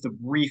 that's just a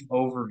brief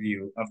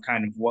overview of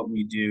kind of what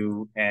we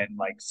do and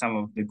like some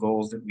of the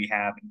goals that we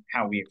have and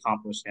how we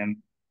accomplish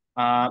them.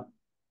 Uh,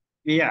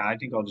 yeah, I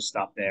think I'll just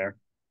stop there.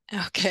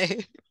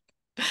 Okay.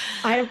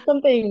 I have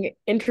something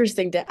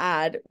interesting to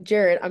add.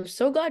 Jerrett, I'm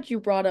so glad you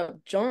brought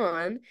up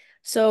John.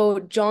 So,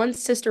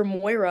 John's sister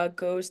Moira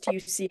goes to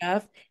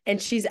UCF,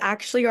 and she's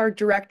actually our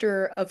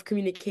director of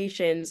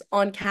communications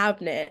on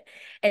cabinet.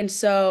 And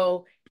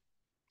so,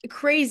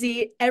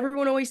 crazy.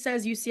 Everyone always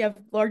says UCF,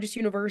 largest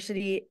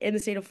university in the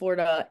state of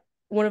Florida,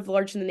 one of the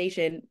largest in the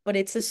nation, but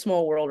it's a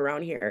small world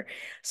around here.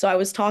 So I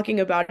was talking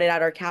about it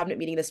at our cabinet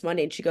meeting this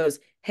Monday, and she goes,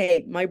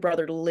 "Hey, my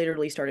brother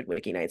literally started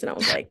Wiki Nights," and I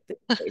was like, "This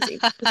is crazy.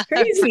 It's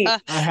crazy. I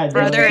had It's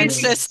no Brother and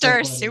idea. That's so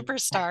sister funny.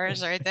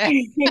 superstars right there.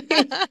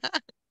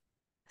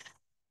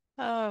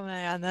 Oh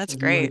man, that's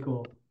That's really great.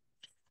 cool.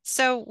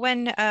 So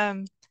when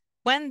there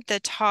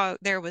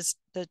was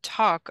the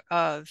talk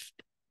of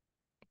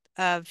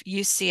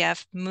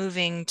UCF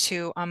moving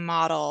to a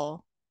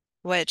model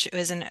which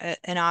was an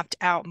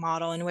opt-out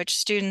model in which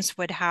students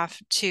would have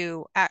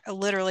to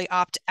literally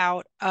opt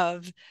out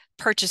of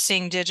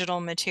purchasing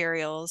digital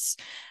materials.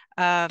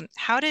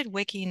 How did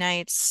Wiki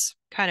Nights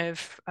kind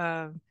of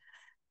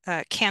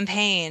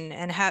campaign,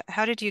 and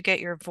how did you get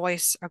your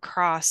voice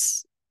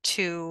across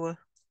to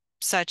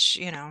such,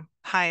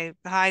 high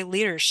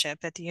leadership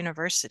at the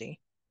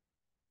university?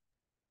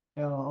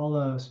 Yeah,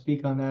 I'll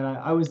speak on that.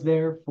 I was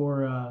there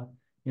for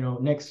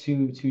next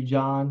to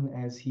John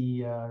as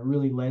he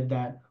really led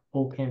that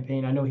whole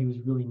campaign. I know he was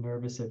really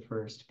nervous at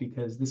first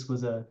because this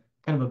was a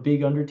kind of a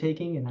big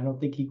undertaking, and I don't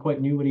think he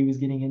quite knew what he was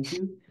getting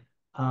into.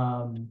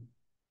 Um,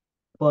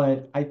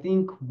 but I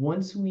think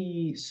once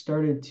we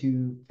started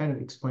to kind of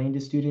explain to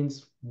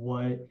students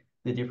what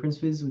the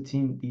differences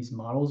between these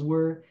models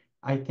were,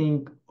 I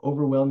think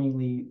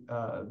overwhelmingly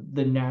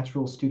the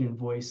natural student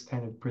voice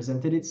kind of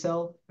presented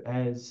itself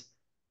as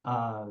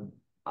uh,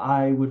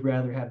 I would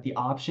rather have the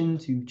option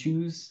to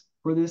choose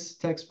for this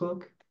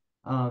textbook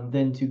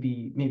than to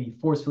be maybe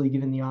forcefully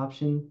given the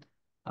option.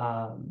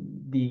 Um,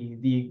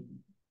 the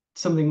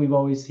something we've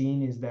always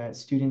seen is that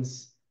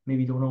students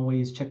maybe don't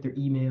always check their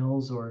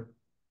emails or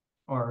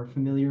are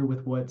familiar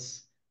with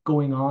what's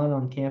going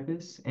on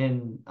campus.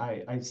 And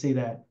I say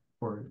that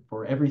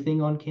for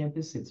everything on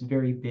campus, it's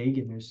very big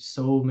and there's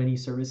so many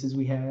services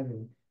we have.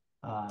 And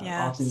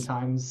Yes.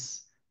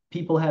 oftentimes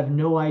people have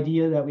no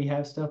idea that we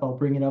have stuff. I'll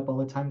bring it up all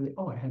the time. Like,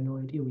 oh, I had no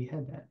idea we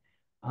had that.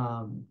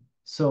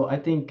 So I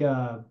think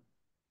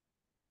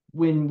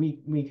when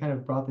we kind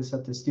of brought this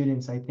up to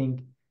students, I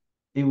think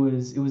it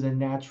was a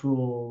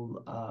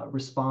natural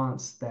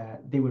response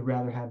that they would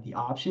rather have the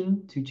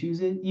option to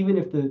choose it, even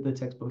if the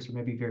textbooks are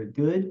maybe very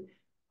good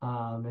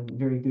and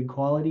very good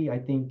quality. I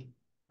think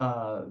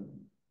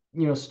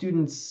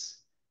students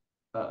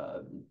uh,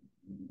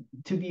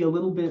 to be a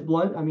little bit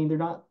blunt, I mean, they're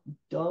not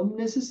dumb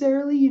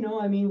necessarily, you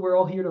know, I mean, we're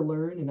all here to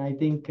learn. And I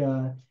think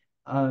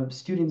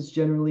students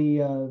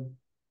generally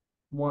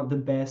want the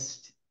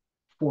best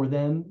for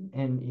them.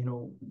 And, you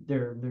know,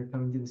 they're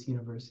coming to this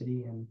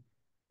university and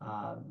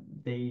uh,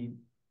 they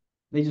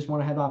they just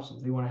want to have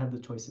options. They want to have the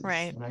choices.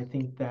 Right. And I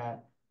think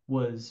that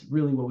was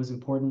really what was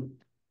important.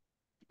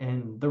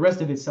 And the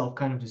rest of itself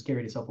kind of just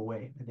carried itself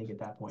away, I think, at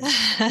that point.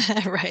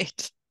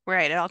 Right.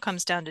 Right. It all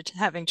comes down to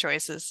having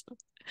choices.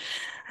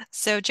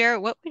 So,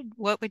 Jerrett,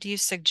 what would you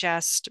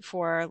suggest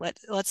for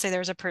let's say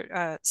there's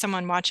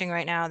someone watching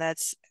right now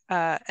that's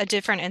a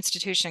different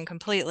institution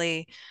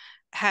completely,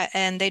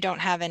 and they don't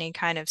have any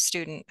kind of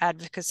student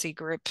advocacy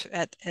group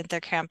at their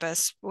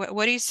campus.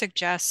 What do you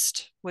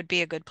suggest would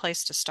be a good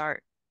place to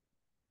start?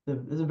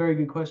 That's a very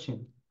good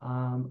question.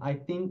 I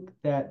think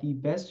that the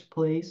best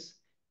place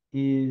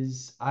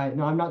is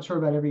no, I'm not sure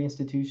about every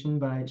institution,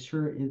 but I'm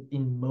sure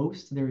in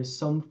most there is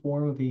some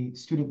form of a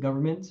student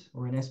government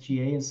or an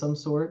SGA in some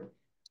sort.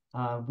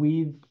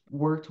 We've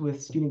worked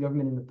with student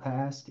government in the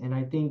past, and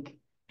I think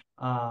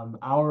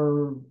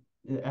our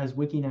as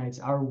Wiki Knights,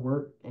 our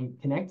work and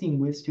connecting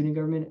with student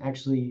government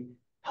actually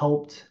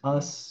helped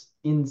us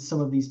in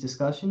some of these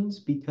discussions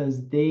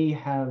because they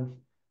have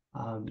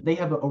a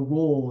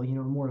role, you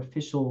know, a more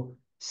official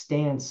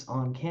stance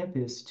on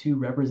campus to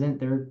represent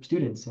their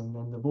students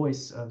and the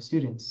voice of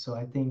students. So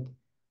I think,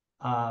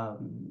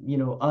 you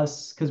know,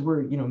 us, because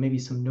we're, you know, maybe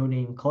some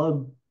no-name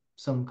club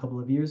some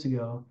couple of years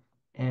ago,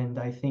 and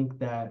I think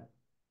that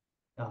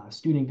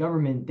student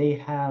government, they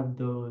have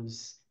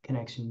those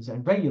connections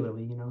and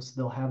regularly, you know, so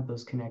they'll have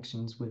those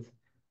connections with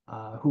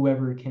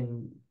whoever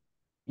can,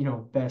 you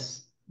know,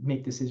 best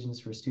make decisions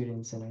for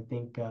students. And I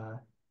think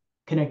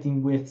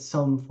connecting with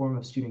some form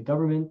of student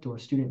government or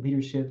student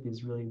leadership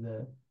is really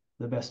the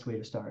best way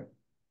to start.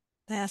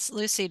 Yes,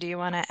 Luci, do you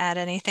want to add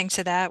anything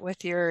to that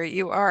with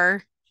you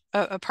are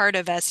a part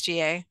of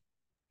SGA?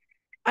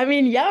 I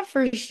mean, yeah,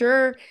 for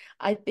sure.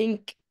 I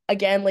think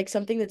again, like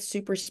something that's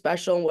super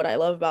special and what I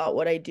love about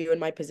what I do in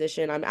my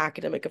position, I'm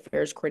academic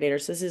affairs coordinator.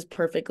 So this is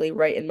perfectly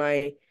right in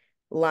my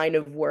line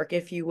of work,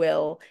 if you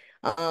will.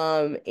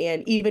 And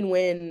even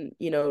when,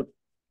 you know,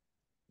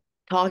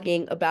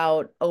 talking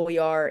about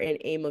OER and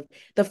aim of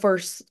the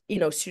first, you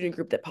know, student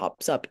group that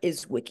pops up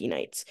is Wiki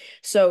Nights.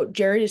 So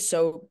Jerrett is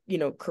so, you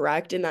know,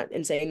 correct in that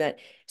in saying that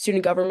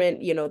student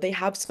government, you know, they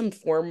have some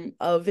form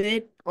of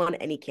it on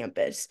any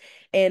campus.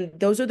 And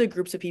those are the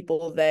groups of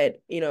people that,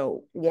 you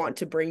know, want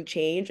to bring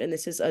change. And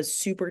this is a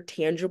super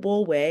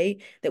tangible way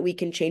that we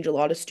can change a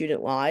lot of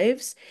student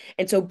lives.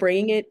 And so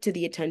bringing it to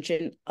the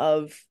attention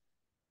of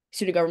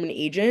student government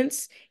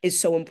agents is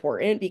so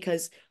important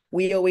because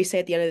we always say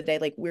at the end of the day,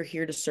 like we're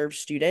here to serve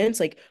students,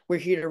 like we're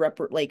here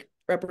to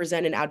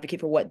represent and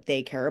advocate for what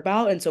they care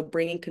about. And so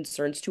bringing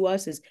concerns to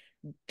us is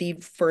the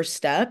first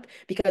step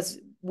because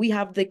we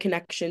have the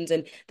connections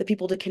and the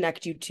people to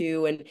connect you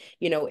to. And,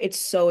 you know, it's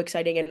so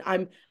exciting.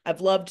 And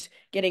I've loved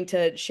getting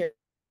to share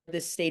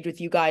this stage with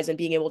you guys and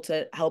being able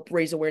to help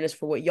raise awareness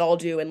for what y'all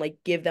do and like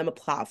give them a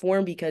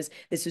platform because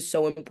this is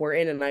so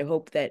important. And I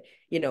hope that,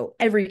 you know,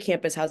 every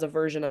campus has a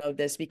version of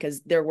this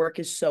because their work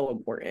is so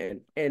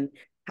important and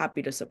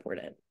happy to support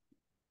it.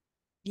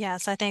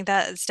 Yes, I think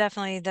that it's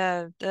definitely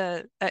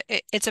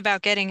it's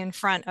about getting in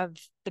front of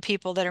the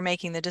people that are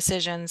making the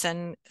decisions,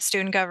 and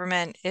student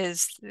government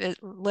is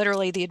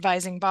literally the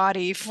advising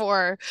body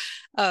for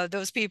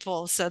those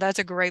people. So that's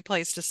a great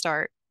place to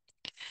start.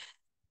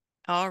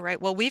 All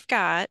right. Well, we've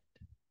got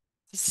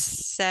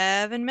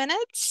 7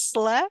 minutes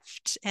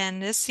left, and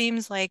this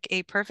seems like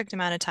a perfect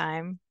amount of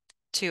time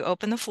to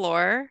open the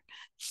floor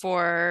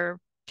for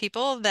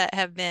people that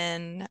have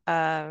been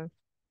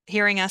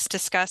hearing us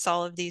discuss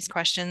all of these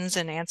questions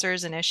and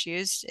answers and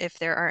issues. If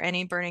there are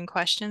any burning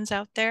questions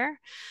out there,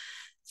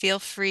 feel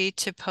free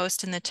to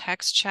post in the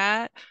text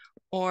chat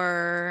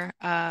or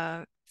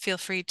feel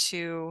free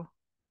to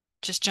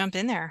just jump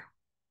in there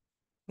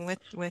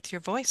with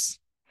your voice.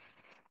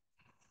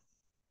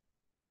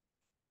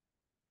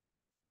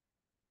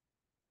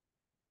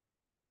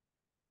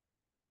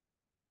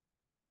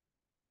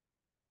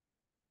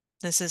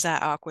 This is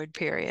that awkward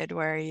period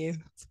where you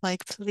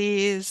like,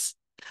 please,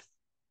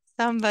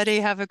 somebody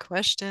have a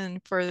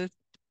question for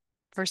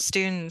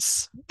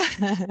students.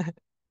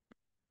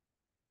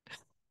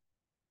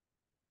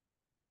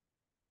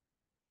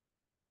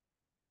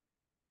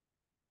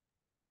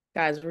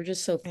 Guys, we're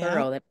just so Yeah.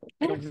 thorough that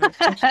we don't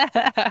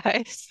have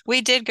questions.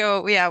 We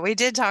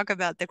did talk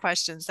about the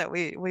questions that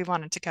we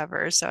wanted to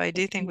cover. So I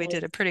do think we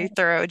did a pretty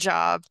thorough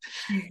job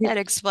at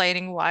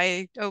explaining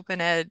why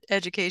open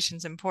education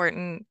is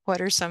important.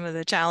 What are some of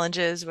the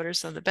challenges? What are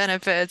some of the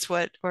benefits?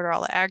 What are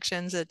all the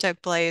actions that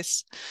took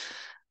place?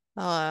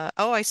 Oh,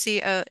 I see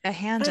a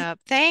hand Hi.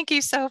 up. Thank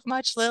you so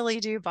much, Lily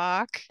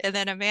Dubach. And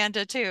then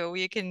Amanda too.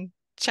 You can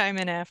chime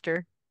in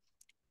after.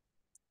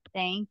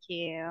 Thank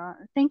you.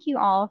 Thank you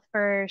all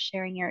for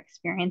sharing your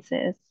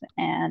experiences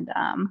and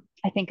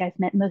I think I've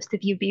met most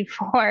of you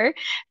before,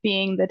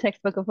 being the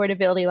textbook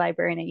affordability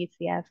librarian at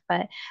UCF.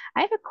 But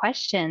I have a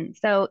question.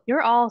 So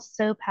you're all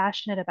so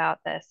passionate about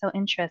this, so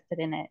interested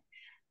in it.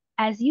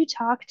 As you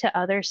talk to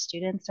other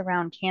students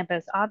around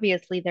campus,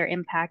 obviously they're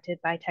impacted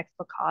by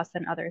textbook costs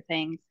and other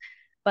things,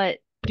 but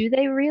do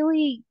they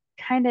really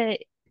kind of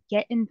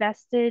get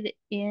invested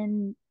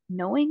in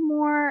knowing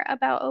more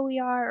about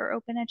OER or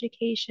open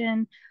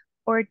education?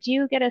 Or do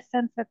you get a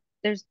sense that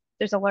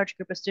there's a large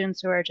group of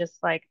students who are just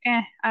like,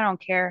 I don't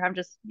care. I'm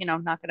just,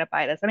 not going to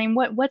buy this. I mean,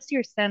 what's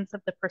your sense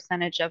of the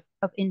percentage of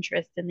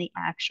interest in the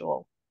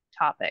actual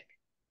topic?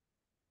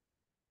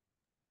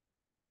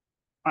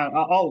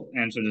 I'll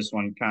answer this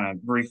one kind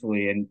of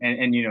briefly, and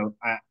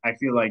I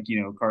feel like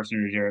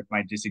Carson or Jerrett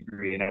might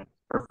disagree, and that's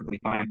perfectly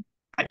fine.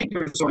 I think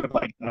there's sort of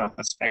like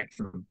a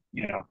spectrum.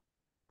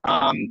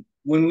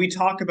 When we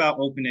talk about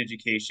open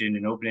education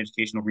and open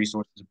educational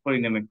resources and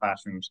putting them in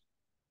classrooms,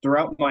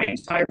 throughout my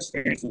entire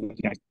experience with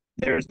Wiki,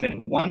 there's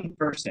been one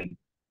person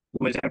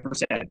who has ever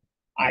said,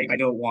 I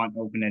don't want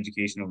open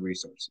educational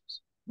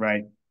resources,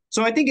 right?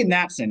 So I think in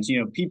that sense,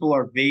 people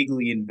are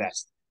vaguely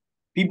invested.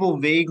 People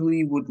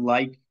vaguely would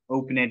like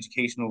open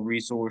educational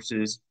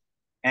resources.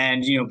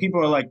 And,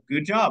 people are like,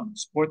 good job,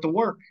 support the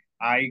work.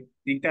 I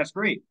think that's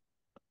great.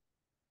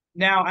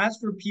 Now, as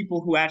for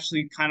people who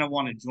actually kind of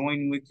want to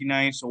join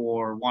Wikinites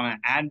or want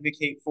to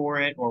advocate for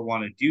it or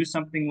want to do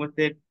something with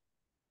it,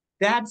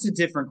 that's a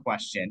different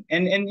question.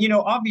 And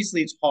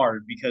obviously it's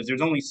hard because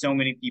there's only so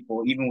many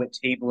people, even with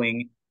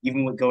tabling,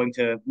 even with going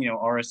to,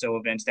 RSO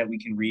events that we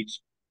can reach.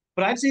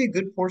 But I'd say a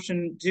good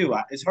portion do.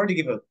 It's hard to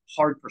give a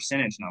hard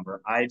percentage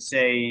number. I'd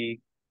say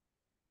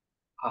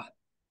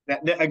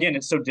that again,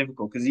 it's so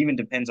difficult because it even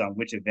depends on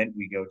which event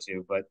we go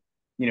to. But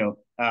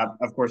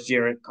of course,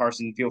 Jerrett,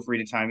 Carson, feel free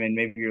to chime in.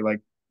 Maybe you're like,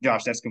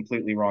 Josh, that's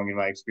completely wrong in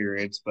my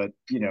experience, but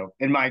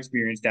in my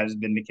experience, that has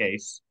been the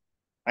case.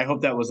 I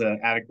hope that was an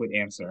adequate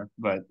answer,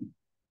 but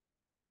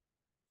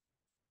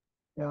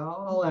Yeah,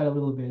 I'll add a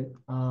little bit.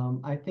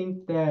 I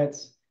think that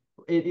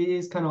it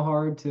is kind of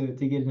hard to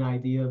get an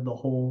idea of the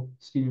whole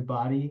student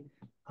body,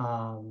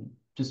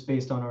 just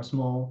based on our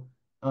small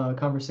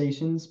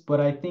conversations. But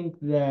I think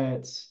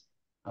that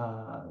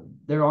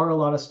there are a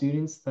lot of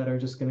students that are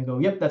just going to go,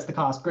 yep, that's the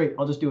cost. Great,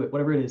 I'll just do it,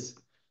 whatever it is.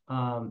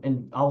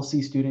 And I'll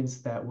see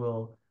students that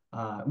will,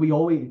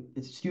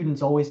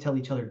 students always tell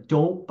each other,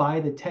 don't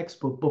buy the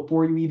textbook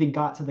before you even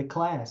got to the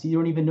class. You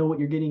don't even know what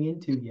you're getting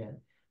into yet.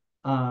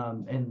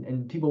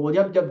 And people will,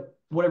 yep,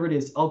 whatever it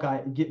is,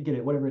 okay, get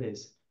it, whatever it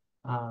is.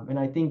 And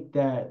I think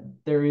that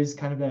there is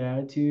kind of that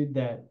attitude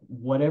that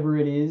whatever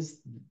it is,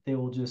 they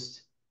will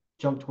just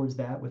jump towards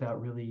that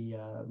without really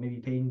maybe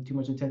paying too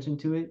much attention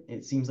to it.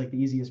 It seems like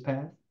the easiest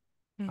path.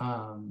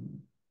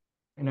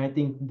 And I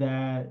think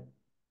that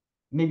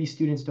maybe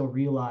students don't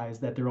realize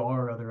that there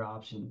are other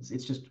options.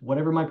 It's just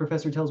whatever my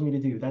professor tells me to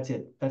do, that's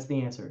it. That's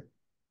the answer.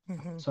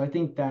 So I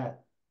think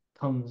that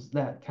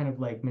kind of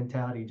like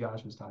mentality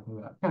Josh was talking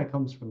about kind of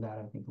comes from that,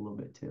 I think, a little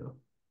bit too.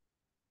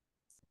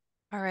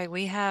 All right,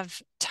 we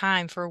have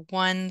time for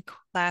one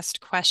last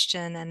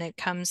question, and it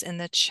comes in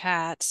the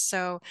chat.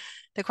 So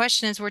the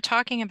question is, we're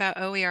talking about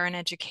OER in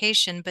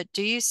education, but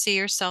do you see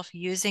yourself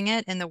using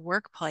it in the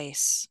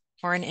workplace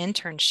or an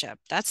internship?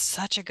 That's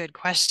such a good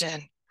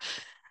question.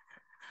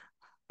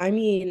 I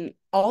mean,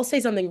 I'll say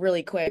something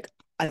really quick.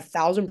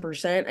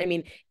 1,000%. I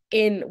mean,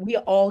 we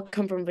all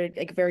come from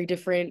very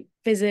different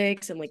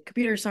physics and like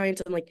computer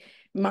science, and like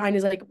mine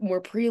is like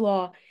more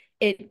pre-law.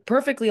 It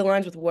perfectly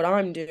aligns with what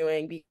I'm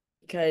doing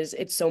because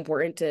it's so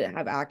important to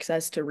have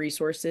access to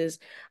resources.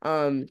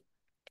 And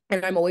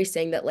I'm always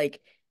saying that,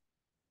 like,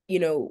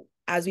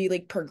 as we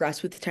like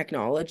progress with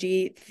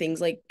technology,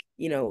 things like,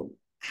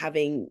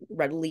 having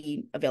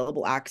readily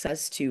available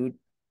access to,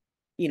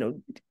 you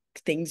know,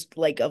 things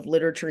like of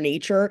literature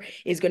nature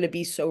is going to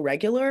be so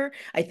regular.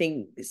 I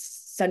think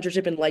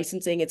censorship and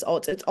licensing, it's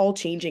all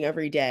changing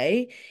every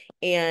day.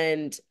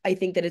 And I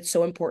think that it's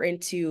so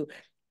important to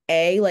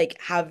like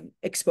have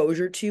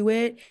exposure to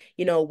it,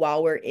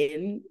 while we're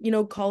in,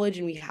 college,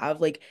 and we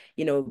have like,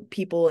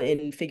 people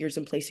and figures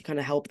in place to kind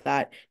of help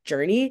that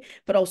journey,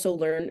 but also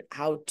learn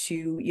how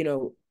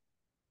to,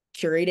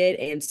 curate it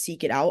and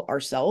seek it out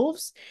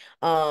ourselves.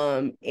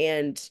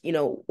 And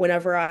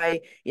whenever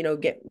I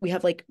we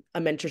have like a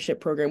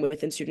mentorship program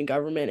within student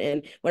government,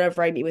 and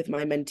whenever I meet with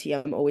my mentee,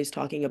 I'm always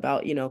talking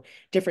about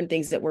different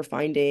things that we're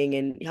finding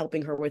and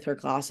helping her with her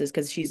classes,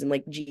 because she's in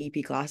like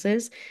GEP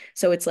classes.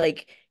 So it's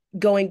like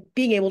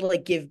being able to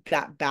like give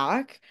that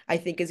back, I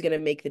think, is going to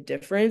make the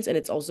difference. And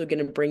it's also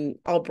going to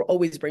I'll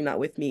always bring that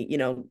with me,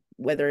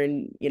 whether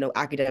in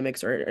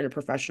academics or in a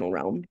professional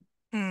realm.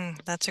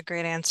 That's a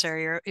great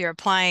answer. You're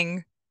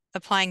applying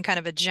kind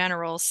of a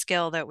general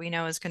skill that we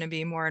know is going to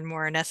be more and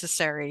more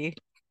necessary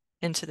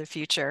into the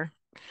future.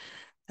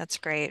 That's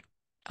great.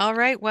 All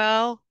right,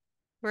 well,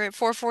 We're at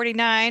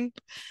 4:49.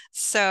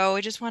 So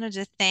we just wanted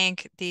to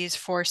thank these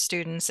four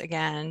students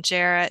again,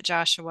 Jerrett,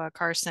 Joshua,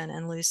 Carson,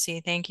 and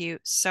Luci. Thank you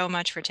so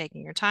much for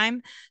taking your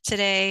time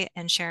today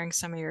and sharing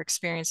some of your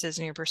experiences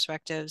and your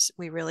perspectives.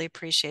 We really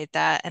appreciate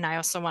that. And I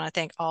also want to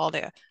thank all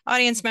the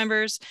audience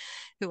members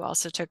who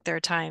also took their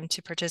time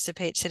to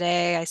participate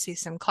today. I see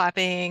some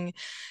clapping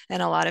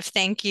and a lot of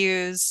thank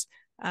yous.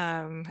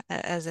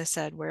 As I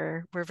said,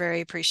 we're very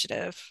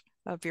appreciative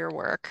of your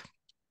work.